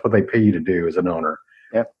business. That's what they pay you to do as an owner.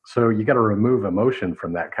 Yep. So you got to remove emotion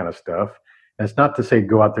from that kind of stuff. And it's not to say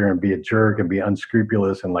go out there and be a jerk and be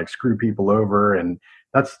unscrupulous and, like, screw people over. And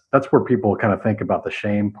that's where people kind of think about the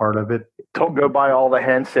shame part of it. Don't go buy all the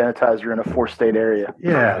hand sanitizer in a 4-state area.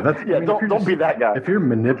 Yeah. Don't be that guy. If you're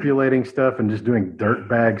manipulating stuff and just doing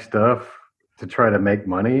dirtbag stuff to try to make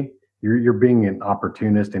money, you're being an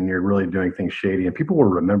opportunist, and you're really doing things shady, and people will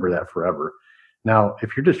remember that forever. Now,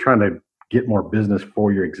 if you're just trying to get more business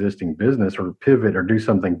for your existing business, or pivot or do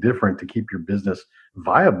something different to keep your business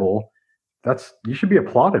viable, you should be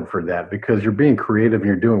applauded for that, because you're being creative and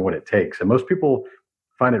you're doing what it takes. And most people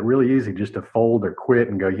find it really easy just to fold or quit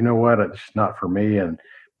and go, you know what, it's just not for me. And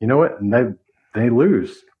you know what? And they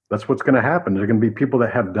lose. That's what's going to happen. There're going to be people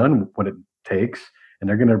that have done what it takes, and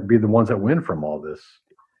they're going to be the ones that win from all this.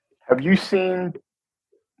 Have you seen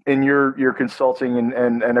in your consulting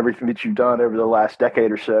and everything that you've done over the last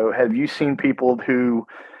decade or so, have you seen people who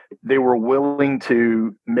they were willing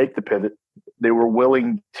to make the pivot? They were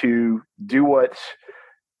willing to do what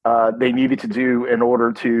they needed to do in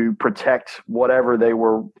order to protect whatever they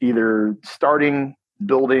were either starting,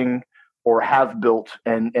 building, or have built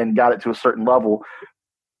and got it to a certain level.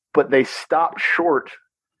 But they stopped short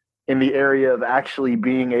in the area of actually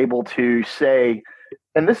being able to say,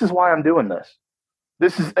 and this is why I'm doing this.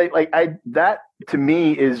 This is that to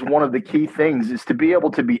me is one of the key things, is to be able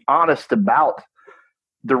to be honest about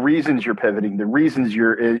the reasons you're pivoting, the reasons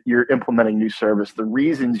you're implementing new service, the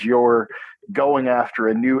reasons you're going after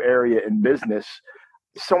a new area in business.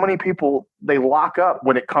 So many people, they lock up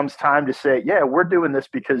when it comes time to say, yeah, we're doing this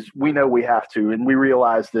because we know we have to. And we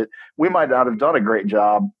realize that we might not have done a great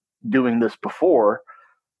job doing this before,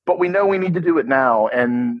 but we know we need to do it now.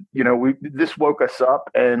 And, this woke us up,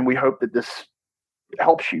 and we hope that this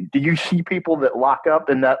helps you. Do you see people that lock up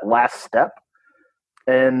in that last step?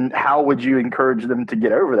 And how would you encourage them to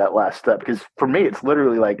get over that last step? Because for me, it's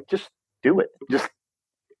literally like, just do it. Just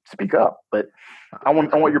speak up. But I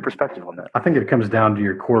want your perspective on that. I think it comes down to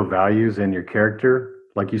your core values and your character.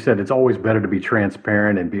 Like you said, it's always better to be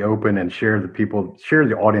transparent and be open and share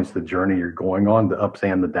the audience, the journey you're going on, the ups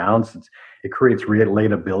and the downs. It creates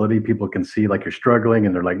relatability. People can see like you're struggling,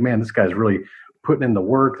 and they're like, man, this guy's really putting in the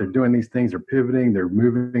work. They're doing these things. They're pivoting. They're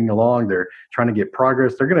moving along. They're trying to get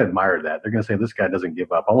progress. They're going to admire that. They're going to say, this guy doesn't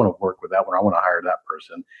give up. I want to work with that one. I want to hire that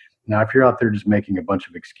person. Now, if you're out there just making a bunch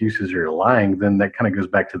of excuses or you're lying, then that kind of goes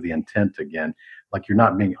back to the intent again. Like you're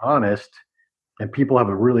not being honest, and people have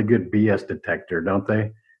a really good BS detector, don't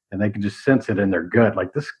they? And they can just sense it in their gut.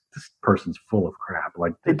 Like this person's full of crap.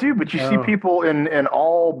 Like they do, but you see people in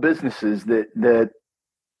all businesses that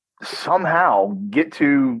somehow get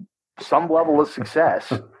to some level of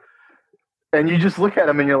success, and you just look at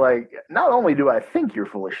them and you're like, not only do I think you're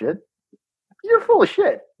full of shit, you're full of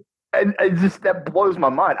shit. And that blows my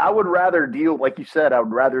mind. I would rather deal, like you said,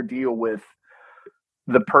 with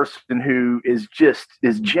the person who is just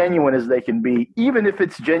as genuine as they can be, even if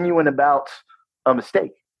it's genuine about a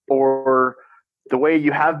mistake or the way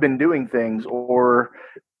you have been doing things. Or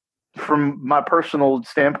from my personal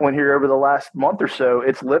standpoint here over the last month or so,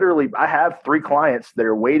 it's literally, I have 3 clients that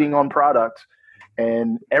are waiting on product,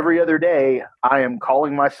 and every other day I am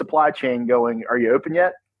calling my supply chain going, are you open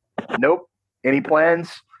yet? Nope. Any plans?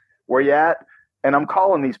 Where you at? And I'm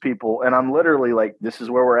calling these people, and I'm literally like, this is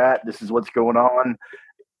where we're at. This is what's going on.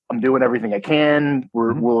 I'm doing everything I can.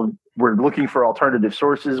 We're looking for alternative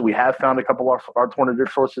sources. We have found a couple of alternative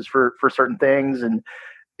sources for certain things. And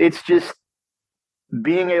it's just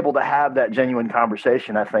being able to have that genuine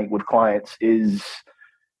conversation, I think, with clients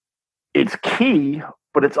it's key,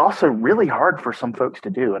 but it's also really hard for some folks to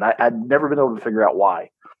do. And I've never been able to figure out why.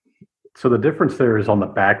 So the difference there is on the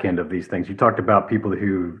back end of these things. You talked about people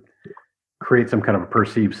who create some kind of a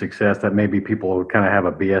perceived success that maybe people kind of have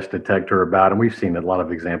a BS detector about. And we've seen a lot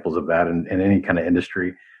of examples of that in any kind of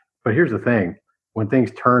industry. But here's the thing. When things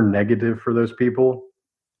turn negative for those people,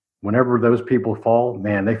 whenever those people fall,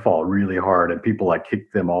 man, they fall really hard, and people like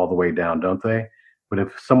kick them all the way down, don't they? But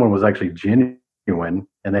if someone was actually genuine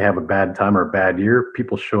and they have a bad time or a bad year,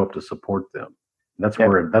 people show up to support them. That's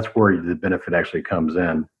where the benefit actually comes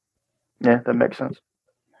in. Yeah, that makes sense.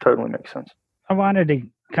 Totally makes sense. I wanted to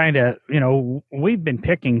kind of, we've been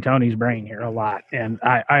picking Tony's brain here a lot, and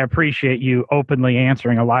I appreciate you openly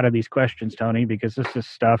answering a lot of these questions, Tony, because this is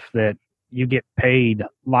stuff that you get paid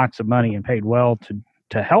lots of money and paid well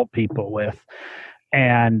to help people with.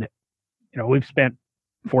 And, we've spent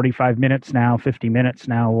 45 minutes now, 50 minutes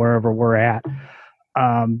now, wherever we're at,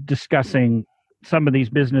 discussing some of these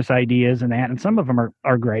business ideas and that, and some of them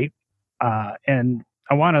are great. And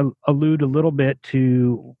I want to allude a little bit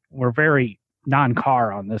to, we're very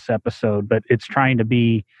non-car on this episode, but it's trying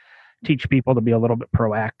to teach people to be a little bit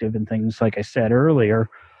proactive and things, like I said earlier,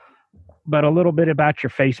 but a little bit about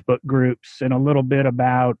your Facebook groups and a little bit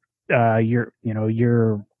about your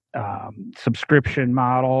subscription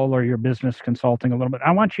model or your business consulting a little bit.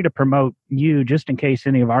 I want you to promote you, just in case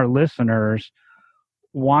any of our listeners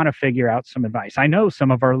want to figure out some advice. I know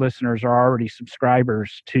some of our listeners are already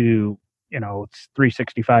subscribers to, it's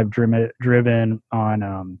 365 driven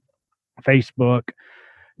on Facebook.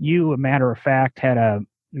 You, a matter of fact, had a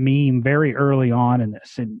meme very early on in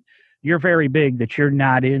this, and you're very big that you're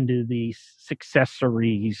not into these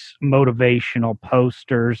successories, motivational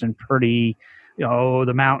posters and pretty,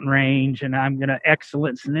 the mountain range, and I'm going to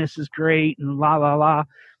excellence, and this is great, and la, la, la.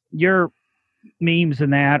 You're memes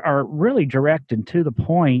and that are really direct and to the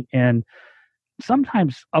point, and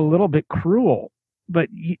sometimes a little bit cruel. But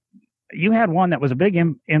you had one that was a big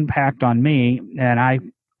impact on me, and I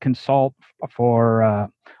consult for a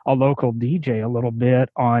local DJ a little bit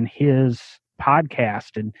on his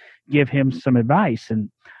podcast and give him some advice. And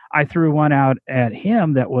I threw one out at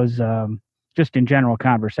him that was just in general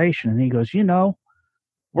conversation, and he goes,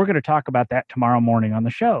 we're going to talk about that tomorrow morning on the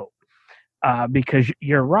show. Because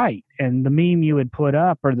you're right. And the meme you had put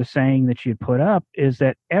up, or the saying that you'd put up, is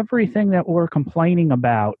that everything that we're complaining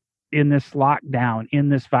about in this lockdown, in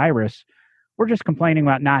this virus, we're just complaining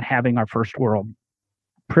about not having our first world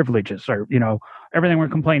privileges, or, everything we're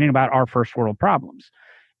complaining about are first world problems.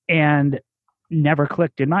 And never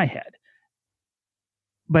clicked in my head.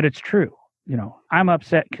 But it's true. I'm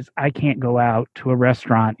upset because I can't go out to a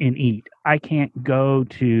restaurant and eat. I can't go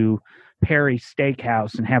to Perry's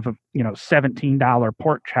Steakhouse and have a $17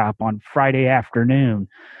 pork chop on Friday afternoon,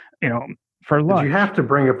 for lunch. Did you have to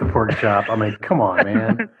bring up the pork chop? I mean, come on,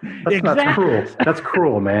 man. That's Exactly. not cruel. That's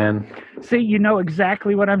cruel, man. See, you know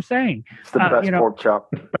exactly what I'm saying. It's the best pork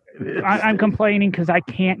chop. I'm complaining because I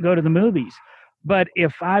can't go to the movies. But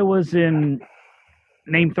if I was in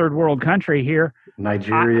name third world country here,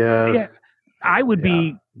 Nigeria, I would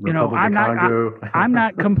be. I'm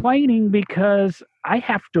not complaining because I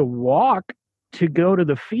have to walk to go to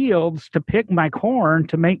the fields to pick my corn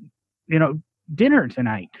to make, dinner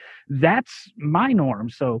tonight. That's my norm.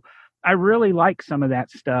 So I really like some of that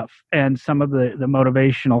stuff and some of the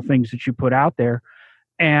motivational things that you put out there.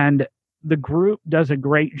 And the group does a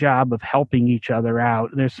great job of helping each other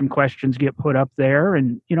out. There's some questions get put up there,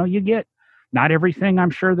 and, you get not everything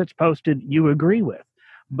I'm sure that's posted you agree with,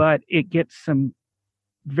 but it gets some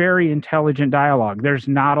very intelligent dialogue. There's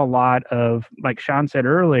not a lot of, like Sean said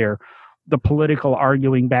earlier, the political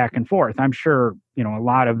arguing back and forth. I'm sure, a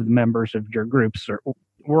lot of the members of your groups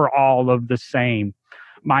we're all of the same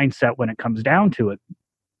mindset when it comes down to it.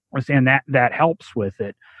 And that helps with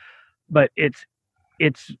it. But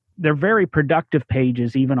they're very productive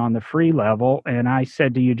pages, even on the free level. And I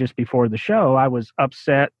said to you just before the show, I was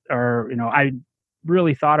upset, or, I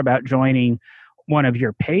really thought about joining one of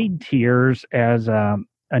your paid tiers as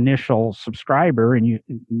initial subscriber, and you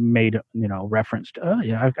made reference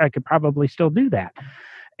to I could probably still do that.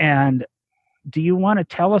 And do you want to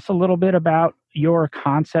tell us a little bit about your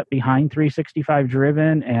concept behind 365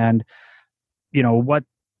 Driven, and what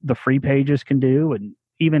the free pages can do, and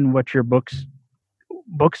even what your books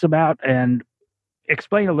about, and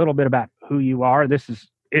explain a little bit about who you are? This is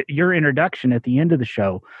your introduction at the end of the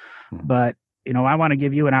show, but I want to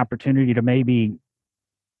give you an opportunity to maybe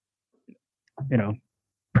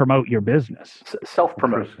promote your business.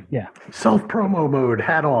 Self-promote. Yeah. Self-promo mode,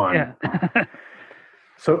 hat on. Yeah.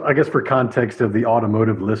 So I guess for context of the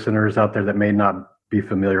automotive listeners out there that may not be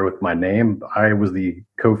familiar with my name, I was the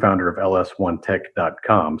co-founder of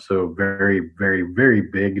ls1tech.com. So very, very, very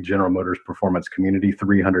big General Motors performance community,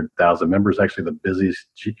 300,000 members, actually the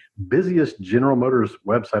busiest General Motors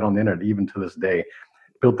website on the internet, even to this day.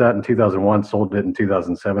 Built that in 2001, sold it in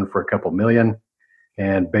 2007 for a couple million,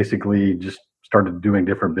 and basically just started doing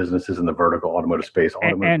different businesses in the vertical automotive space,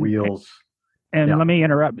 automotive wheels. And let me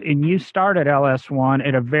interrupt. And you started LS1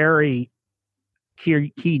 at a very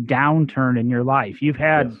key downturn in your life. You've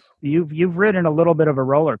had you've ridden a little bit of a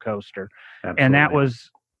roller coaster. Absolutely. And that was,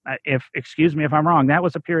 excuse me if I'm wrong, that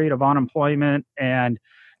was a period of unemployment and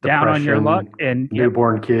Depression, down on your luck, and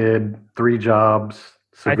newborn kid, 3 jobs,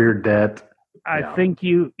 severe debt. I think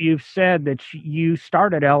you've said that you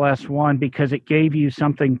started LS1 because it gave you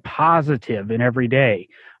something positive in every day.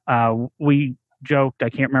 We joked, I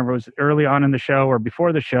can't remember, it was early on in the show or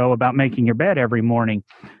before the show, about making your bed every morning,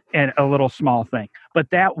 and a little small thing. But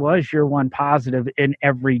that was your one positive in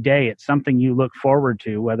every day. It's something you look forward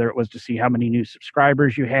to, whether it was to see how many new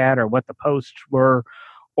subscribers you had or what the posts were,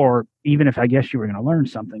 or even if I guess you were going to learn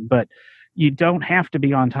something. But you don't have to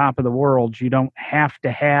be on top of the world. You don't have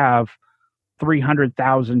to have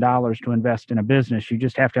 $300,000 to invest in a business. You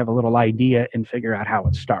just have to have a little idea and figure out how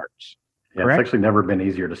it starts. Yeah, Correct? It's actually never been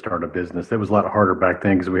easier to start a business. It was a lot harder back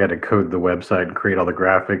then because we had to code the website and create all the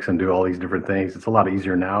graphics and do all these different things. It's a lot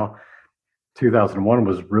easier now. 2001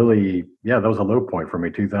 was really, that was a low point for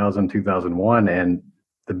me, 2001. And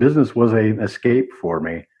the business was an escape for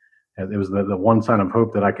me. It was the one sign of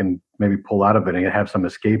hope that I can maybe pull out of it and have some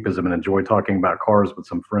escapism and enjoy talking about cars with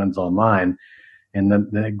some friends online. And then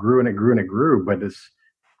it grew and it grew and it grew. But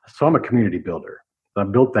so I'm a community builder. I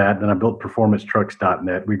built that. Then I built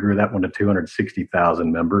performancetrucks.net. We grew that one to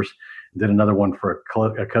 260,000 members. Did another one for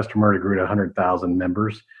a customer. It grew to 100,000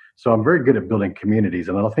 members. So I'm very good at building communities,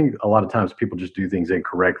 and I think a lot of times people just do things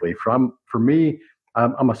incorrectly. For me,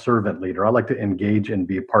 I'm a servant leader. I like to engage and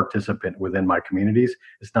be a participant within my communities.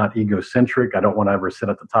 It's not egocentric. I don't want to ever sit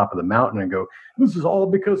at the top of the mountain and go, "This is all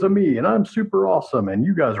because of me, and I'm super awesome, and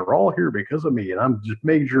you guys are all here because of me, and I'm just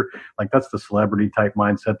major." Like that's the celebrity type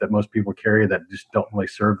mindset that most people carry that just don't really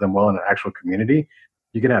serve them well in an actual community.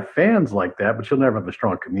 You can have fans like that, but you'll never have a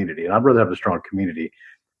strong community. And I'd rather have a strong community.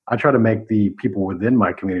 I try to make the people within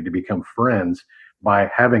my community become friends by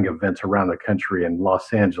having events around the country in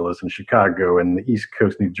Los Angeles and Chicago and the East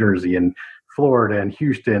Coast, New Jersey and Florida and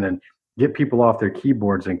Houston, and get people off their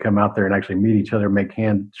keyboards and come out there and actually meet each other, make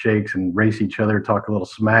handshakes and race each other, talk a little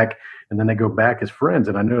smack, and then they go back as friends.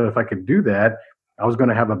 And I knew if I could do that, I was going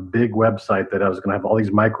to have a big website that I was going to have all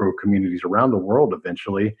these micro communities around the world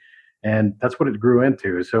eventually. And that's what it grew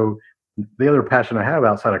into. So the other passion I have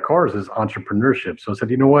outside of cars is entrepreneurship. So I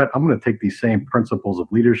said, you know what? I'm going to take these same principles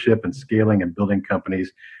of leadership and scaling and building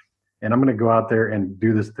companies, and I'm going to go out there and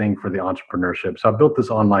do this thing for the entrepreneurship. So I built this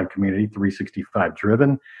online community, 365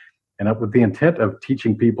 Driven, and with the intent of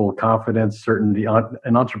teaching people confidence, certainty,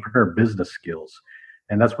 and entrepreneur business skills.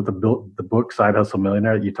 And that's what the book Side Hustle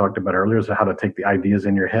Millionaire that you talked about earlier is how to take the ideas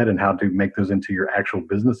in your head and how to make those into your actual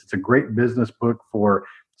business. It's a great business book for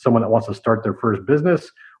someone that wants to start their first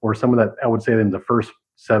business, or someone that I would say in the first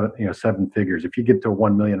seven figures. If you get to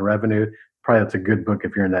 1 million revenue, probably that's a good book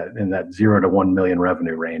if you're in that 0 to 1 million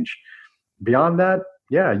revenue range. Beyond that,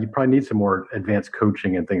 yeah, you probably need some more advanced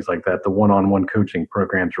coaching and things like that, the one-on-one coaching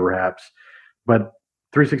programs perhaps. But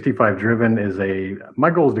 365 Driven my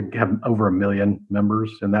goal is to have over 1 million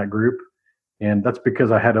members in that group. And that's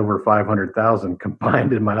because I had over 500,000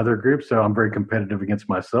 combined in my other group. So I'm very competitive against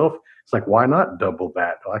myself. It's like, why not double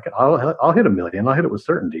that? I'll hit 1 million. I'll hit it with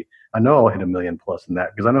certainty. I know I'll hit 1 million plus in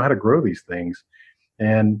that because I know how to grow these things.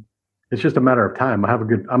 And it's just a matter of time.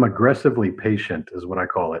 I'm aggressively patient is what I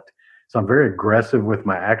call it. So I'm very aggressive with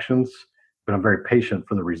my actions, but I'm very patient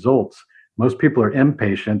for the results. Most people are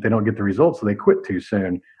impatient. They don't get the results, so they quit too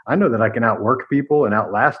soon. I know that I can outwork people and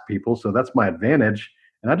outlast people. So that's my advantage.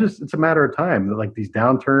 And it's a matter of time. Like these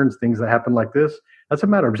downturns, things that happen like this, that's a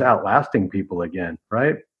matter of just outlasting people again,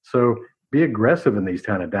 right? So be aggressive in these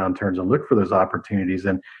kind of downturns and look for those opportunities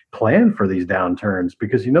and plan for these downturns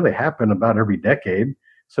because they happen about every decade.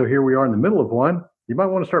 So here we are in the middle of one. You might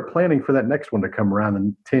want to start planning for that next one to come around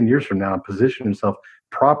in 10 years from now and position yourself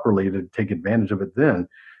properly to take advantage of it then.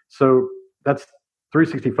 So that's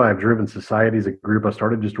 365 Driven Society is a group I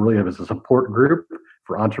started just really as a support group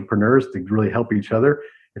for entrepreneurs to really help each other.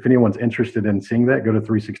 If anyone's interested in seeing that, go to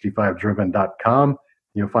 365driven.com.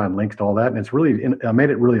 You'll find links to all that. And I made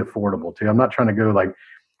it really affordable too. I'm not trying to go like,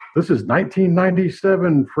 this is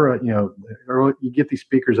 1997 for, or you get these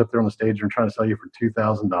speakers up there on the stage and trying to sell you for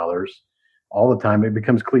 $2,000 all the time. It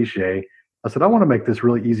becomes cliche. I said, I want to make this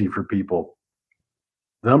really easy for people.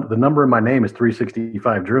 The number in my name is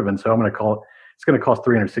 365 Driven. So it's going to cost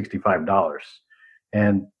 $365.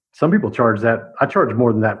 And some people charge that. I charge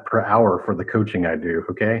more than that per hour for the coaching I do.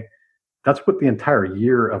 Okay. That's what the entire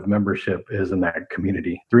year of membership is in that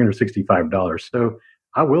community, $365. So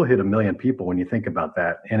I will hit 1 million people when you think about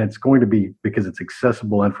that. And it's going to be because it's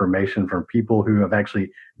accessible information from people who have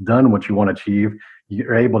actually done what you want to achieve.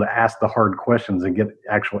 You're able to ask the hard questions and get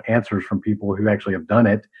actual answers from people who actually have done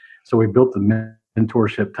it. So we built the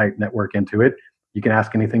mentorship type network into it. You can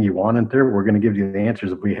ask anything you want in there. We're going to give you the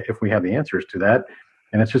answers if we have the answers to that.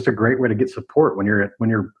 And it's just a great way to get support when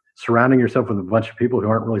you're surrounding yourself with a bunch of people who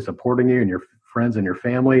aren't really supporting you and your friends and your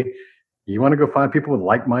family. You want to go find people with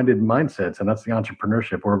like-minded mindsets, and that's the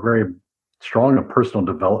entrepreneurship. We're very strong in personal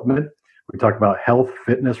development. We talk about health,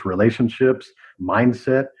 fitness, relationships,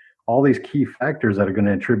 mindset, all these key factors that are going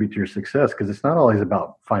to attribute to your success, because it's not always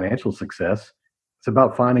about financial success. It's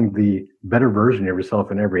about finding the better version of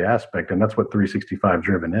yourself in every aspect, and that's what 365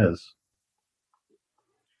 Driven is.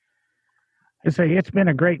 So it's been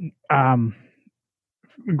a great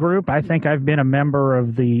group. I think I've been a member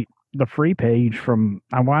of the free page from,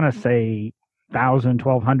 I want to say 1,000,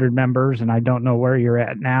 1,200 members, and I don't know where you're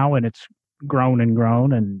at now, and it's grown and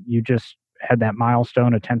grown, and you just had that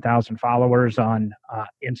milestone of 10,000 followers on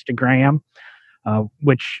Instagram,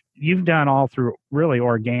 which you've done all through really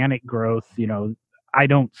organic growth. I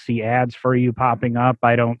don't see ads for you popping up.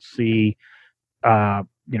 I don't see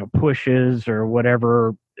pushes or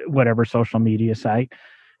whatever social media site.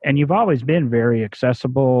 And you've always been very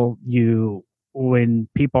accessible. When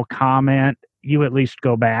people comment, you at least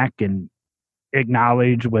go back and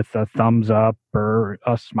acknowledge with a thumbs up or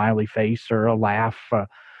a smiley face or a laugh.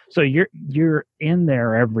 So you're in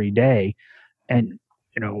there every day, and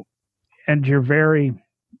and you're very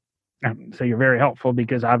So you're very helpful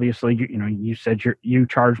because obviously, you said you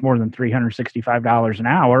charge more than $365 an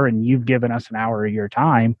hour, and you've given us an hour of your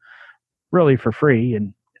time really for free.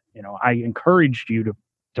 And, I encouraged you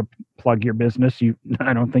to plug your business.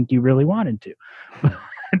 I don't think you really wanted to.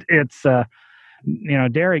 It's,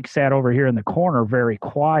 Derek sat over here in the corner very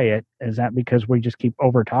quiet. Is that because we just keep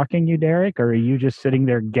over talking you, Derek, or are you just sitting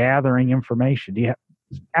there gathering information?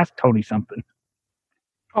 Ask Tony something?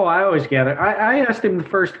 Oh, I always gather. I asked him the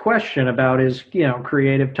first question about his,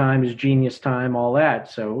 creative time, his genius time, all that.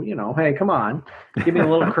 So, hey, come on, give me a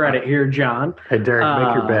little credit here, John. Hey, Derek,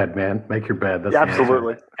 make your bed, man. Make your bed. That's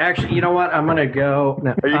absolutely. Actually, you know what? I'm gonna go.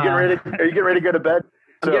 No, Are you getting ready? Are you getting ready to go to bed?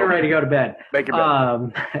 I'm getting ready to go to bed. Make your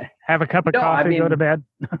bed. Have a cup of coffee, go to bed.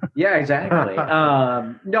 Yeah, exactly.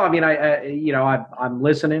 No, I mean, I'm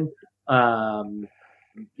listening. I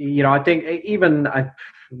think even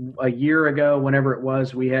a year ago, whenever it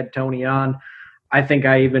was, we had Tony on. I think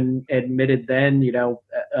I even admitted then,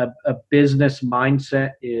 a business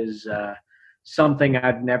mindset is something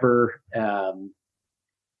I've never had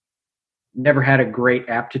a great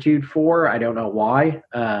aptitude for. I don't know why.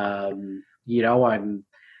 I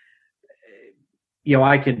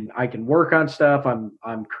can work on stuff.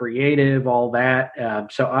 I'm creative, all that.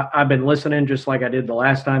 So I've been listening just like I did the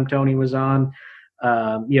last time Tony was on.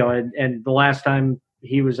 And the last time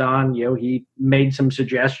he was on, he made some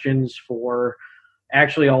suggestions for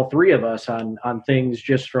actually all three of us on things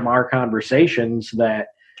just from our conversations that,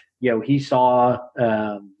 he saw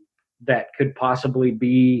that could possibly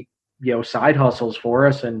be, side hustles for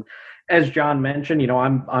us. And as John mentioned,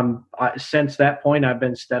 since that point, I've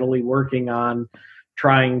been steadily working on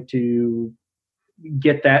trying to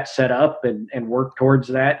get that set up and work towards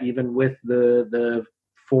that, even with the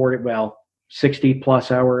 60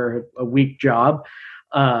 plus hour a week job.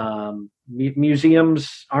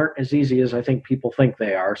 Museums aren't as easy as I think people think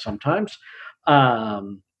they are sometimes. But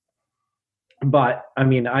I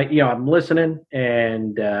mean, I'm listening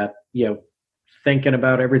and, thinking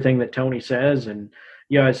about everything that Tony says. And,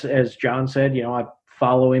 as John said, I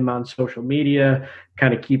follow him on social media,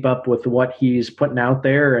 kind of keep up with what he's putting out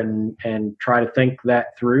there and try to think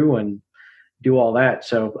that through and do all that.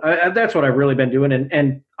 So that's what I've really been doing.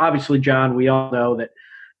 And obviously, John, we all know that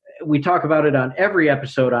we talk about it on every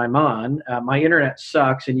episode I'm on. My internet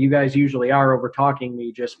sucks, and you guys usually are over talking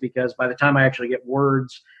me just because by the time I actually get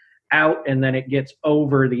words out and then it gets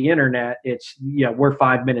over the internet, we're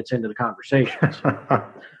 5 minutes into the conversation. So.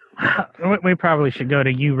 We probably should go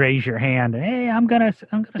to you. Raise your hand. Hey, I'm gonna.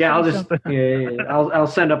 Yeah, I'll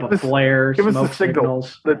send up a flare. Give us the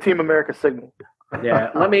signals. The Team America signal.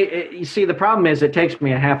 Yeah, you see, the problem is it takes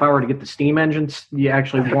me a half hour to get the steam engines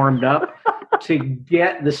actually warmed up to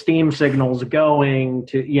get the steam signals going.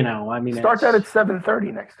 Start that at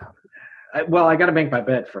 7:30 next time. I got to make my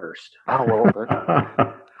bed first. Oh well,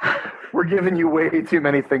 we're giving you way too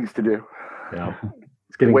many things to do. Yeah,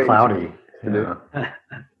 it's getting cloudy. Yeah.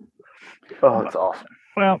 Oh, it's awesome.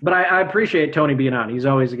 Well, but I appreciate Tony being on. He's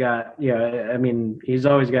always got, he's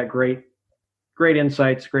always got great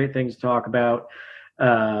insights, great things to talk about.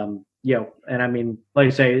 And I mean, like I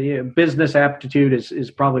say, business aptitude is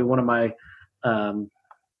probably one of my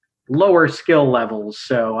lower skill levels.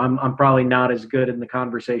 So I'm probably not as good in the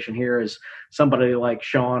conversation here as somebody like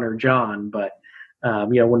Sean or John. But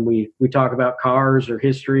when we talk about cars or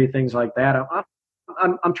history, things like that,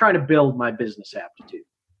 I'm trying to build my business aptitude.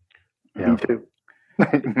 Yeah. Me too.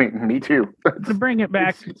 Me too. To bring it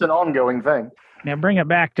back, it's an ongoing thing. Now, bring it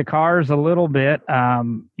back to cars a little bit.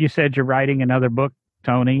 You said you're writing another book,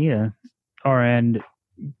 Tony, and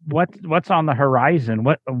what's on the horizon?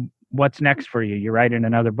 What's next for you? You're writing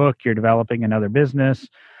another book. You're developing another business.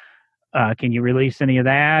 Can you release any of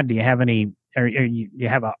that? Do you have any? Or you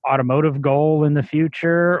have an automotive goal in the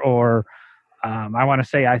future? Or I want to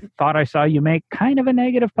say I thought I saw you make kind of a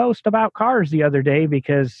negative post about cars the other day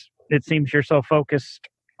because it seems you're so focused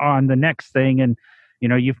on the next thing, and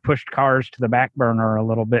you've pushed cars to the back burner a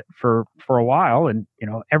little bit for a while, and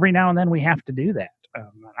every now and then we have to do that.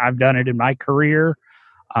 I've done it in my career.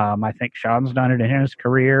 I think Sean's done it in his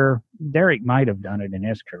career. Derek might have done it in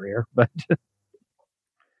his career, but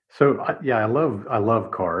so I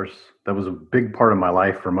love cars. That was a big part of my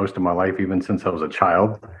life for most of my life, even since I was a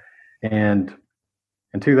child. And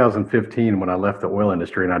in 2015, when I left the oil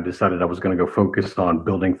industry and I decided I was going to go focus on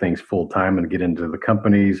building things full time and get into the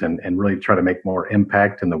companies and really try to make more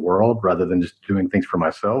impact in the world rather than just doing things for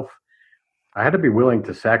myself, I had to be willing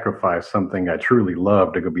to sacrifice something I truly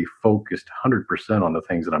love to go be focused 100% on the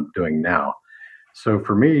things that I'm doing now. So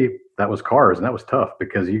for me, that was cars, and that was tough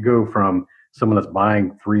because you go from someone that's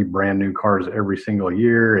buying 3 brand new cars every single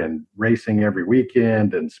year and racing every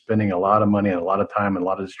weekend and spending a lot of money and a lot of time and a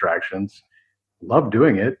lot of distractions. Love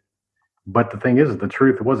doing it. But the thing is, the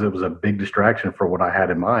truth was it was a big distraction for what I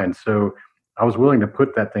had in mind. So I was willing to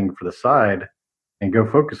put that thing for the side and go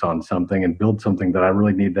focus on something and build something that I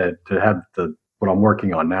really need to have what I'm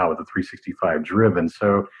working on now with the 365 driven.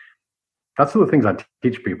 So that's one of the things I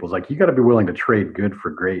teach people is like, you got to be willing to trade good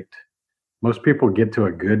for great. Most people get to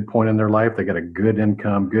a good point in their life. They got a good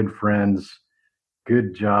income, good friends,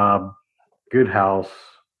 good job, good house,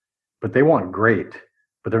 but they want great,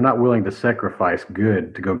 but they're not willing to sacrifice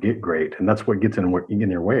good to go get great. And that's what gets in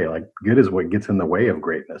your way. Like good is what gets in the way of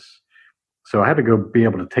greatness. So I had to go be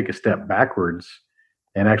able to take a step backwards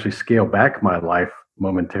and actually scale back my life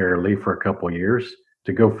momentarily for a couple of years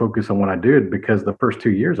to go focus on what I did, because the first 2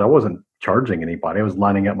 years I wasn't charging anybody. I was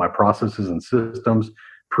lining up my processes and systems,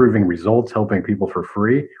 proving results, helping people for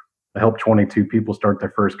free. I helped 22 people start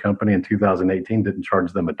their first company in 2018, didn't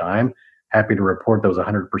charge them a dime. Happy to report that was a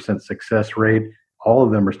 100% success rate. All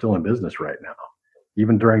of them are still in business right now,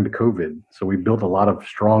 even during the COVID. So we built a lot of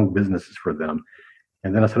strong businesses for them.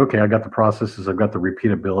 And then I said, okay, I got the processes, I've got the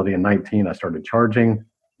repeatability. In 19, I started charging,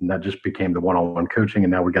 and that just became the one-on-one coaching. And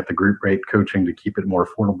now we got the group rate coaching to keep it more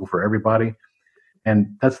affordable for everybody.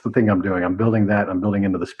 And that's the thing I'm doing. I'm building that. I'm building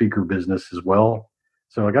into the speaker business as well.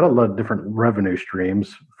 So I got a lot of different revenue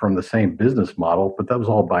streams from the same business model, but that was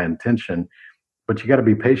all by intention. But you got to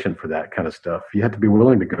be patient for that kind of stuff. You have to be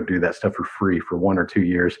willing to go do that stuff for free for 1 or 2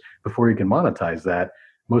 years before you can monetize that.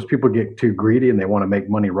 Most people get too greedy and they want to make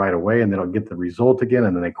money right away, and they don't get the result again,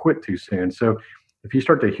 and then they quit too soon. So if you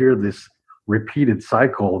start to hear this repeated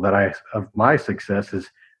cycle of my success is,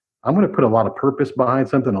 I'm going to put a lot of purpose behind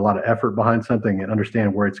something, a lot of effort behind something, and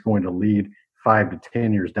understand where it's going to lead 5 to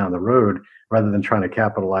 10 years down the road, rather than trying to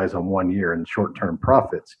capitalize on 1 year and short-term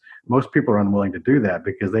profits. Most people are unwilling to do that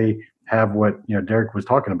because they have what Derek was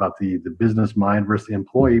talking about, the business mind versus the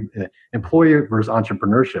employee versus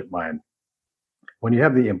entrepreneurship mind. When you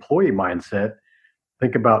have the employee mindset,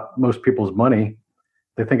 think about most people's money.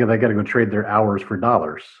 They think they got to go trade their hours for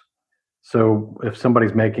dollars. So if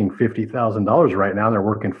somebody's making $50,000 right now, they're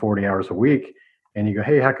working 40 hours a week, and you go,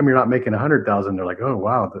 hey, how come you're not making 100,000? They're like, oh,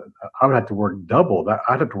 wow, I would have to work double that.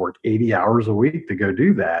 I'd have to work 80 hours a week to go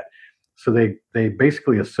do that. So they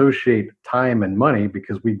basically associate time and money,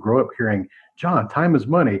 because we grow up hearing, John, time is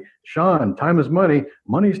money. Sean, time is money.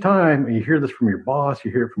 Money's time. And you hear this from your boss.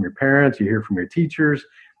 You hear it from your parents. You hear it from your teachers.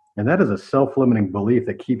 And that is a self-limiting belief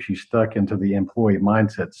that keeps you stuck into the employee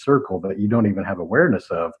mindset circle that you don't even have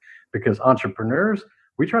awareness of. Because entrepreneurs,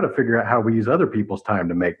 we try to figure out how we use other people's time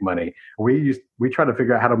to make money. We try to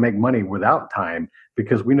figure out how to make money without time,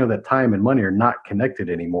 because we know that time and money are not connected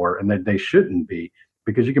anymore, and that they shouldn't be,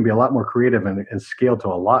 because you can be a lot more creative and scale to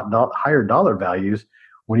a lot higher dollar values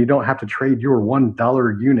when you don't have to trade your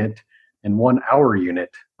 $1 unit and 1 hour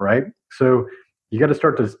unit, right? So you got to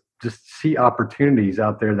start to just see opportunities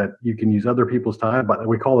out there that you can use other people's time, but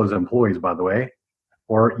we call those employees, by the way.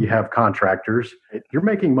 Or you have contractors. You're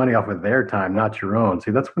making money off of their time, not your own.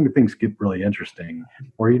 See, that's when things get really interesting.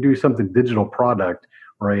 Or you do something digital product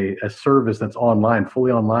or a service that's online,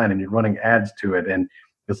 fully online, and you're running ads to it. And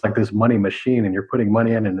it's like this money machine, and you're putting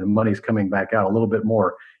money in and the money's coming back out a little bit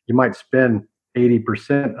more. You might spend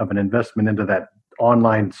 80% of an investment into that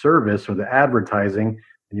online service or the advertising,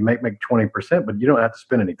 and you might make 20%, but you don't have to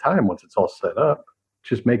spend any time once it's all set up. It's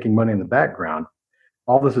just making money in the background.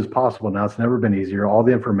 All this is possible now. It's never been easier. All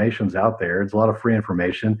the information's out there. It's a lot of free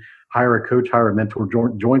information. Hire a coach, hire a mentor,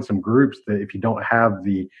 join some groups that if you don't have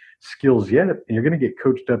the skills yet, and you're going to get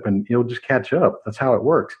coached up and you'll just catch up. That's how it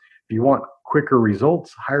works. If you want quicker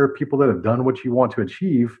results, hire people that have done what you want to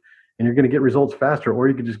achieve, and you're going to get results faster. Or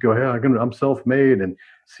you could just go, hey, I'm self-made, and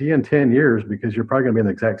see you in 10 years, because you're probably going to be in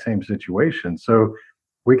the exact same situation. So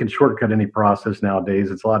we can shortcut any process nowadays.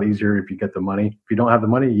 It's a lot easier if you get the money. If you don't have the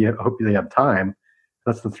money, you hope they have time.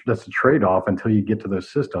 That's the trade-off until you get to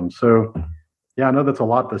those systems. So yeah, I know that's a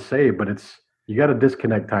lot to say, but you got to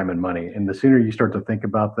disconnect time and money. And the sooner you start to think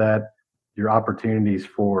about that, your opportunities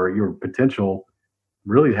for your potential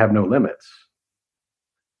really have no limits.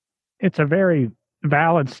 It's a very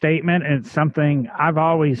valid statement. And it's something I've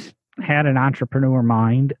always had, an entrepreneur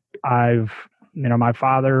mind. My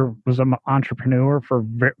father was an entrepreneur for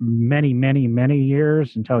many, many, many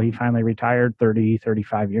years until he finally retired, 30,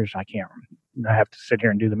 35 years. I have to sit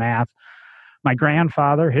here and do the math. My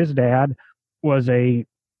grandfather, his dad, was a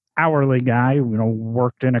hourly guy,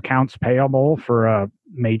 worked in accounts payable for a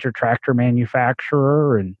major tractor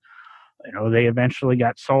manufacturer. And, they eventually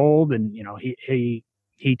got sold, and,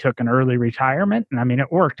 he took an early retirement. And I mean,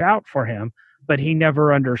 it worked out for him, but he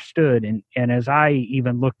never understood. And as I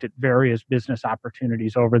even looked at various business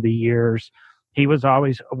opportunities over the years, he was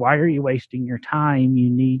always, why are you wasting your time? You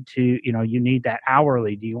need to, you need that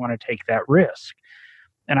hourly. Do you want to take that risk?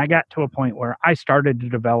 And I got to a point where I started to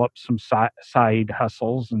develop some side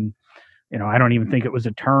hustles, and I don't even think it was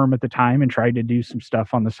a term at the time, and tried to do some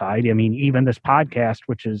stuff on the side. I mean, even this podcast,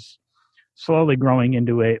 which is slowly growing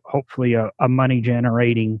into hopefully a money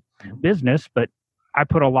generating business, but I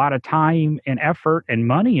put a lot of time and effort and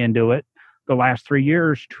money into it the last 3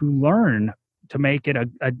 years to learn to make it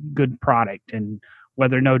a good product. And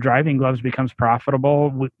whether No Driving Gloves becomes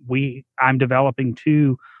profitable, I'm developing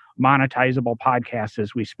 2 monetizable podcasts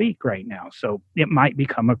as we speak right now. So it might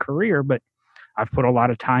become a career, but I've put a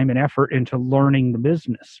lot of time and effort into learning the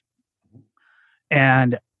business.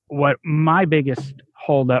 And what my biggest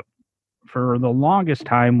holdup for the longest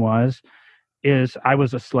time is I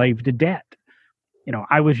was a slave to debt.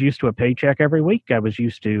 I was used to a paycheck every week. I was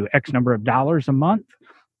used to X number of dollars a month,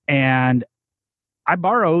 and I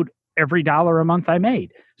borrowed every dollar a month I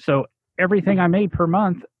made. So everything I made per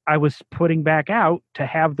month, I was putting back out to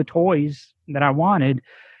have the toys that I wanted.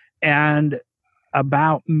 And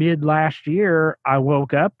about mid last year, I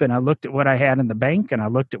woke up and I looked at what I had in the bank, and I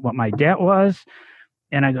looked at what my debt was,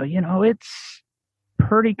 and I go, it's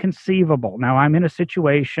pretty conceivable. Now I'm in a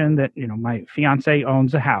situation that, my fiance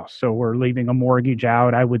owns a house, so we're leaving a mortgage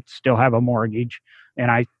out. I would still have a mortgage, and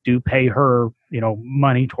I do pay her,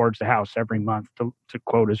 money towards the house every month to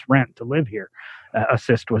quote as rent to live here,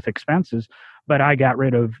 assist with expenses. But I got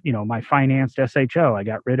rid of, my financed SHO. I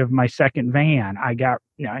got rid of my second van. I got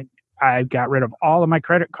rid of all of my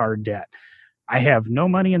credit card debt. I have no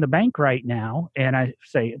money in the bank right now. And I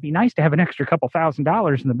say, it'd be nice to have an extra couple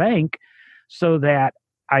 $1,000s in the bank so that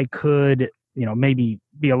I could, maybe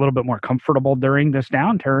be a little bit more comfortable during this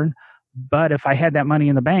downturn. But if I had that money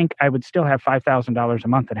in the bank, I would still have $5,000 a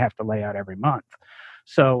month I'd have to lay out every month.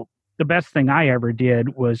 So the best thing I ever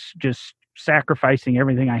did was just sacrificing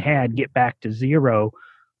everything I had, get back to zero.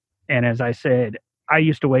 And as I said, I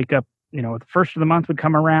used to wake up, the first of the month would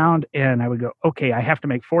come around and I would go, okay, I have to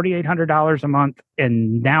make $4,800 a month.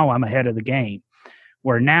 And now I'm ahead of the game,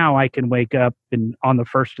 where now I can wake up and on the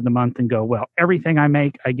first of the month and go, well, everything I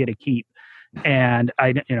make, I get to keep. And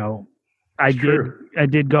I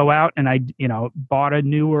did go out and I bought a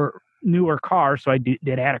newer car. So I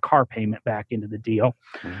did add a car payment back into the deal,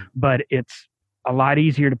 but it's a lot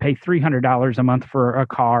easier to pay $300 a month for a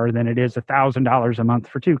car than it is $1,000 a month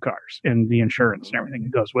for 2 cars and the insurance and everything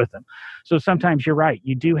that goes with them. So sometimes you're right.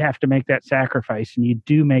 You do have to make that sacrifice, and you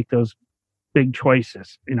do make those big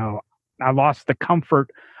choices. I lost the comfort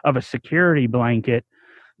of a security blanket,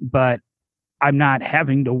 but I'm not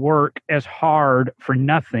having to work as hard for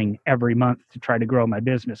nothing every month to try to grow my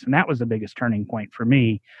business. And that was the biggest turning point for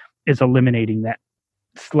me, is eliminating that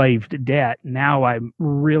slave to debt. Now I'm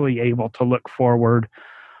really able to look forward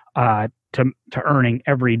to earning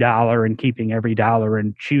every dollar and keeping every dollar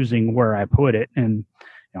and choosing where I put it. And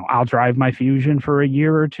I'll drive my Fusion for a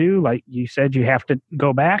year or 2. Like you said, you have to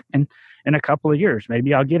go back, and in a couple of years,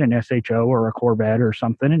 maybe I'll get an SHO or a Corvette or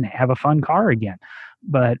something and have a fun car again.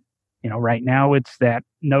 But right now it's that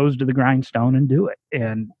nose to the grindstone and do it.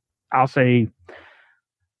 And I'll say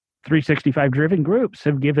 365 driven groups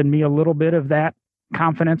have given me a little bit of that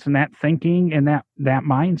confidence and that thinking and that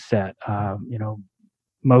mindset.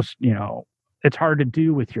 It's hard to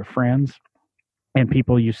do with your friends and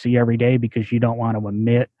people you see every day, because you don't want to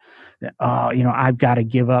admit that, I've got to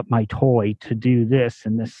give up my toy to do this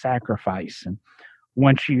and this sacrifice. And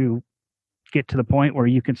once you get to the point where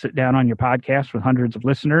you can sit down on your podcast with hundreds of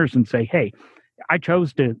listeners and say, hey, I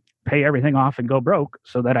chose to pay everything off and go broke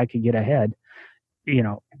so that I could get ahead,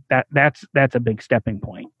 that's a big stepping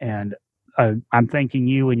point. And I'm thanking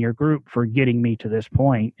you and your group for getting me to this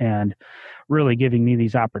point and really giving me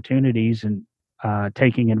these opportunities and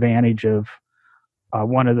taking advantage of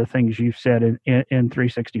one of the things you've said in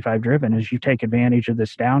 365 Driven is you take advantage of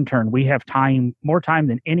this downturn. We have more time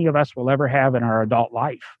than any of us will ever have in our adult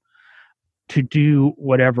life to do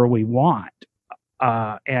whatever we want.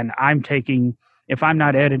 And if I'm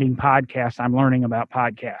not editing podcasts, I'm learning about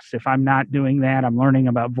podcasts. If I'm not doing that, I'm learning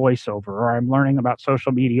about voiceover, or I'm learning about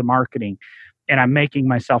social media marketing, and I'm making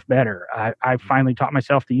myself better. I finally taught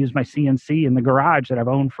myself to use my CNC in the garage that I've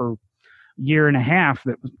owned for a year and a half.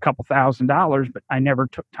 That was a couple $1,000s, but I never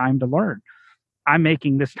took time to learn. I'm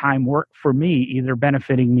making this time work for me, either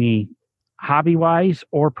benefiting me hobby-wise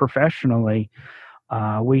or professionally.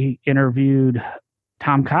 We interviewed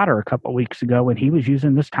Tom Cotter a couple of weeks ago, and he was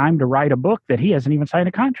using this time to write a book that he hasn't even signed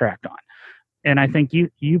a contract on. And I think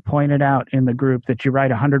you pointed out in the group that you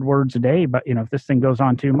write 100 words a day, but if this thing goes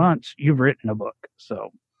on 2 months, you've written a book.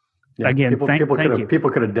 So again, thank you.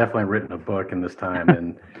 People could have definitely written a book in this time.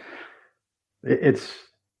 And it's,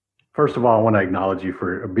 first of all, I want to acknowledge you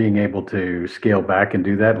for being able to scale back and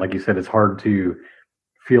do that. Like you said, it's hard to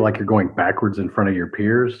feel like you're going backwards in front of your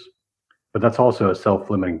peers, but that's also a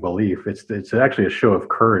self-limiting belief. It's actually a show of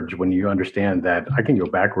courage when you understand that I can go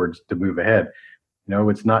backwards to move ahead.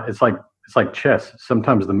 It's like chess.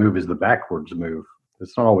 Sometimes the move is the backwards move.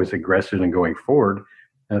 It's not always aggression and going forward.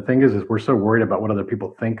 And the thing is we're so worried about what other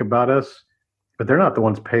people think about us, but they're not the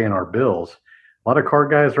ones paying our bills. A lot of car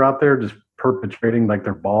guys are out there just perpetrating like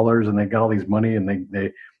they're ballers and they got all these money and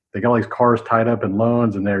they got all these cars tied up in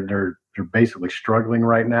loans and they're basically struggling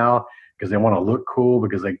right now because they want to look cool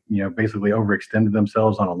because they basically overextended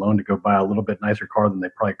themselves on a loan to go buy a little bit nicer car than they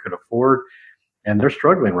probably could afford, and they're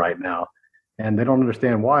struggling right now. And they don't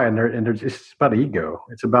understand why. And they're just about ego.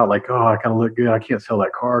 It's about like, oh, I kind of look good. I can't sell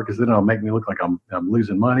that car because then it'll make me look like I'm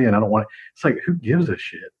losing money, and I don't want it. It's like, who gives a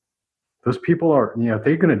shit? Those people are, if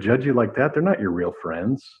they're going to judge you like that, they're not your real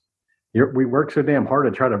friends. We work so damn hard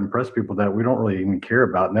to try to impress people that we don't really even care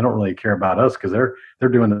about, and they don't really care about us because they're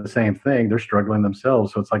doing the same thing. They're struggling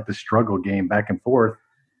themselves. So it's like the struggle game back and forth.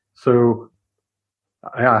 So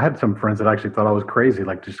I had some friends that actually thought I was crazy,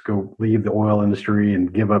 like just go leave the oil industry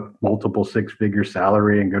and give up multiple 6-figure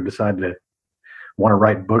salary and go decide to want to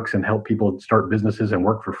write books and help people start businesses and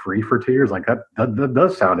work for free for 2 years. Like that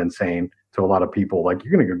does sound insane to a lot of people. Like,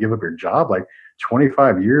 you're going to go give up your job, like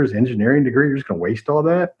 25 years engineering degree, you're just going to waste all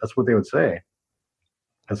that? That's what they would say.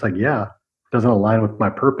 It's like, yeah, it doesn't align with my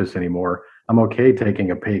purpose anymore. I'm okay taking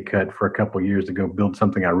a pay cut for a couple of years to go build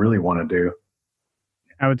something I really want to do.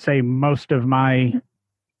 I would say most of my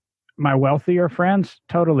wealthier friends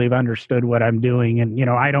totally have understood what I'm doing. And,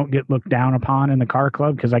 I don't get looked down upon in the car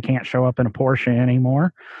club because I can't show up in a Porsche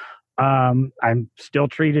anymore. I'm still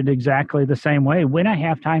treated exactly the same way when I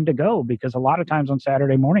have time to go, because a lot of times on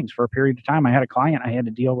Saturday mornings for a period of time, I had a client I had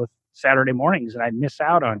to deal with Saturday mornings and I'd miss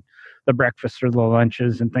out on the breakfasts or the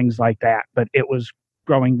lunches and things like that. But it was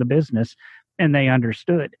growing the business and they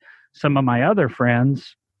understood. Some of my other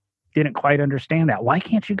friends didn't quite understand that. Why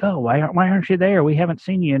can't you go? Why aren't you there? We haven't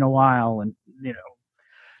seen you in a while. And,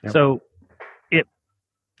 Yep. So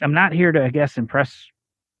I'm not here to, I guess, impress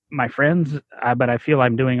my friends, but I feel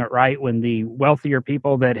I'm doing it right when the wealthier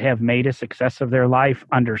people that have made a success of their life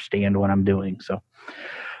understand what I'm doing. So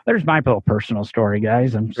there's my little personal story,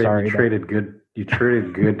 guys. I'm sorry. You traded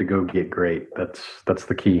good to go get great. That's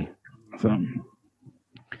the key. So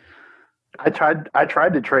I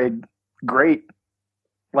tried to trade great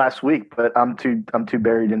last week, but I'm too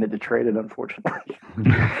buried in it to trade it, unfortunately.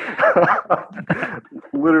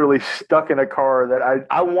 Literally stuck in a car that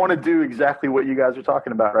I want to do exactly what you guys are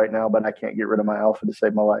talking about right now, but I can't get rid of my Alpha to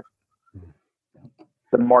save my life.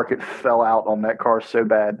 The market fell out on that car so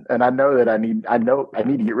bad, and I know that I need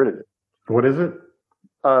to get rid of it. What is it?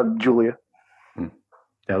 Julia.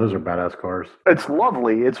 Yeah, those are badass cars. It's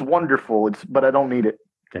lovely. It's wonderful. But I don't need it.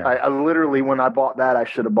 Yeah. I literally, when I bought that, I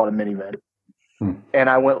should have bought a minivan. And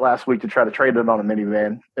I went last week to try to trade it on a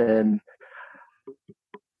minivan, and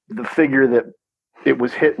the figure that it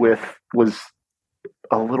was hit with was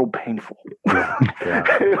a little painful. Yeah.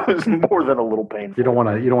 It was more than a little painful. You don't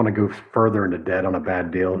want to go further into debt on a bad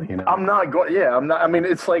deal, I'm not going. Yeah, I'm not. I mean,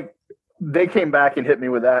 it's like they came back and hit me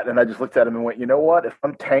with that, and I just looked at them and went, you know what? If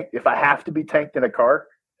I have to be tanked in a car,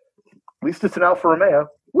 at least it's an Alfa Romeo.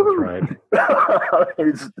 Woo-hoo. That's right.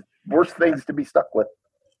 It's worse things to be stuck with.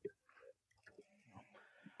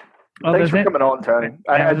 well, Thanks for coming on, Tony.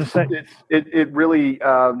 It really,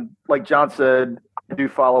 like John said, I do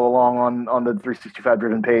follow along on the 365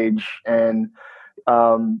 Driven page, and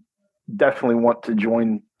definitely want to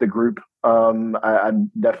join the group.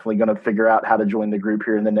 I'm definitely going to figure out how to join the group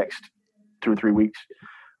here in the next 2 or 3 weeks.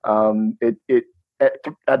 It at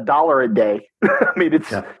 $1 a day. I mean,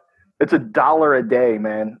 it's $1 a day,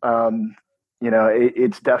 man.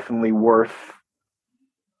 It's definitely worth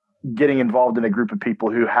getting involved in a group of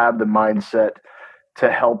people who have the mindset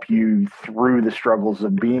to help you through the struggles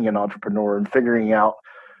of being an entrepreneur and figuring out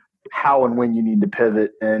how and when you need to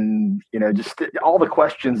pivot, and just all the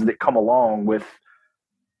questions that come along with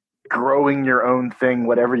growing your own thing,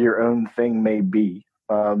 whatever your own thing may be.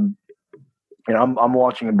 I'm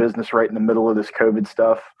launching a business right in the middle of this COVID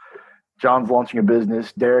stuff. John's launching a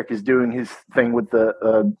business. Derek is doing his thing with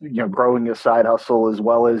the growing a side hustle, as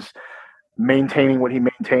well as maintaining what he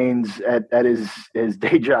maintains at his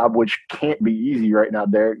day job, which can't be easy right now,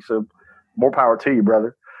 Derek. So more power to you,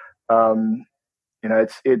 brother.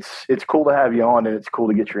 it's cool to have you on, and it's cool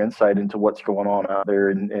to get your insight into what's going on out there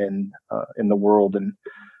in the world. And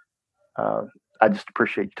I just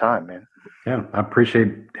appreciate your time, man. Yeah, I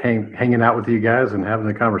appreciate hanging out with you guys and having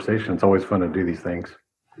the conversation. It's always fun to do these things.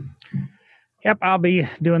 Yep, I'll be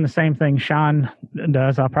doing the same thing Sean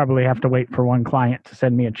does. I'll probably have to wait for one client to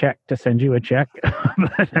send me a check to send you a check.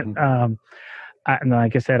 But,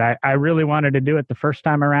 like I said, I really wanted to do it the first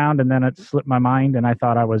time around, and then it slipped my mind, and I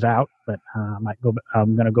thought I was out. But I'm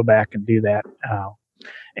going to go back and do that.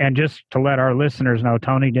 And just to let our listeners know,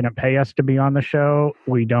 Tony didn't pay us to be on the show.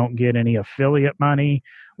 We don't get any affiliate money.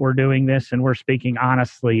 We're doing this, and we're speaking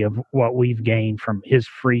honestly of what we've gained from his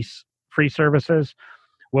free services.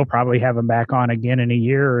 We'll probably have him back on again in a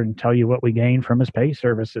year and tell you what we gained from his pay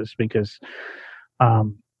services, because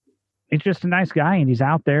he's just a nice guy, and he's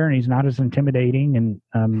out there, and he's not as intimidating,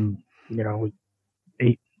 and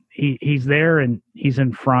he's there, and he's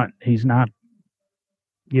in front. He's not.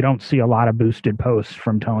 You don't see a lot of boosted posts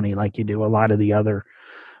from Tony like you do a lot of the other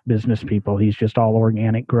business people. He's just all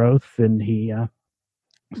organic growth, and he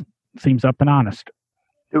seems up and honest.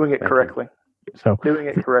 Doing it correctly. So doing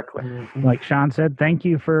it correctly. Like Sean said, thank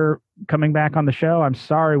you for coming back on the show. I'm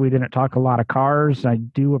sorry we didn't talk a lot of cars. I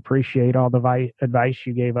do appreciate all the advice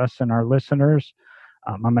you gave us and our listeners.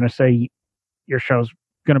 I'm going to say your show's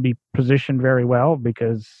going to be positioned very well,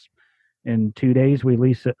 because in 2 days we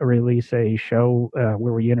release a show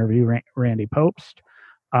where we interview Randy Popst.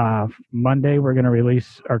 Monday we're going to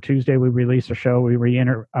release, or Tuesday we release a show we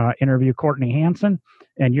interview Courtney Hansen,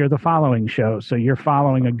 and you're the following show. So you're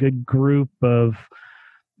following a good group of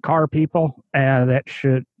car people that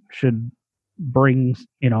should bring,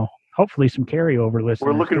 hopefully some carryover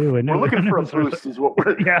listeners. We're looking for a boost. Is what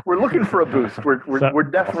we're looking for a boost. We're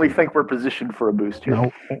definitely think we're positioned for a boost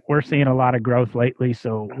here. We're seeing a lot of growth lately,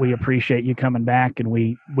 so we appreciate you coming back, and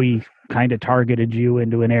we kind of targeted you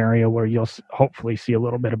into an area where you'll hopefully see a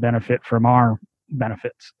little bit of benefit from our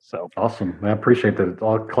benefits. So awesome. I appreciate that.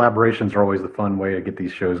 All collaborations are always the fun way to get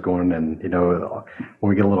these shows going, and when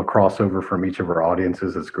we get a little crossover from each of our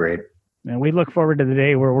audiences, it's great. And we look forward to the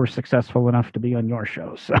day where we're successful enough to be on your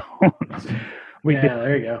show. So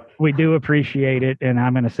there you go. We do appreciate it, and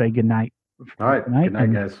I'm going to say good night. All right. Good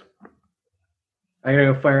night, guys. I got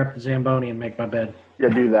to go fire up the Zamboni and make my bed. Yeah,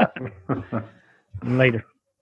 do that. Later.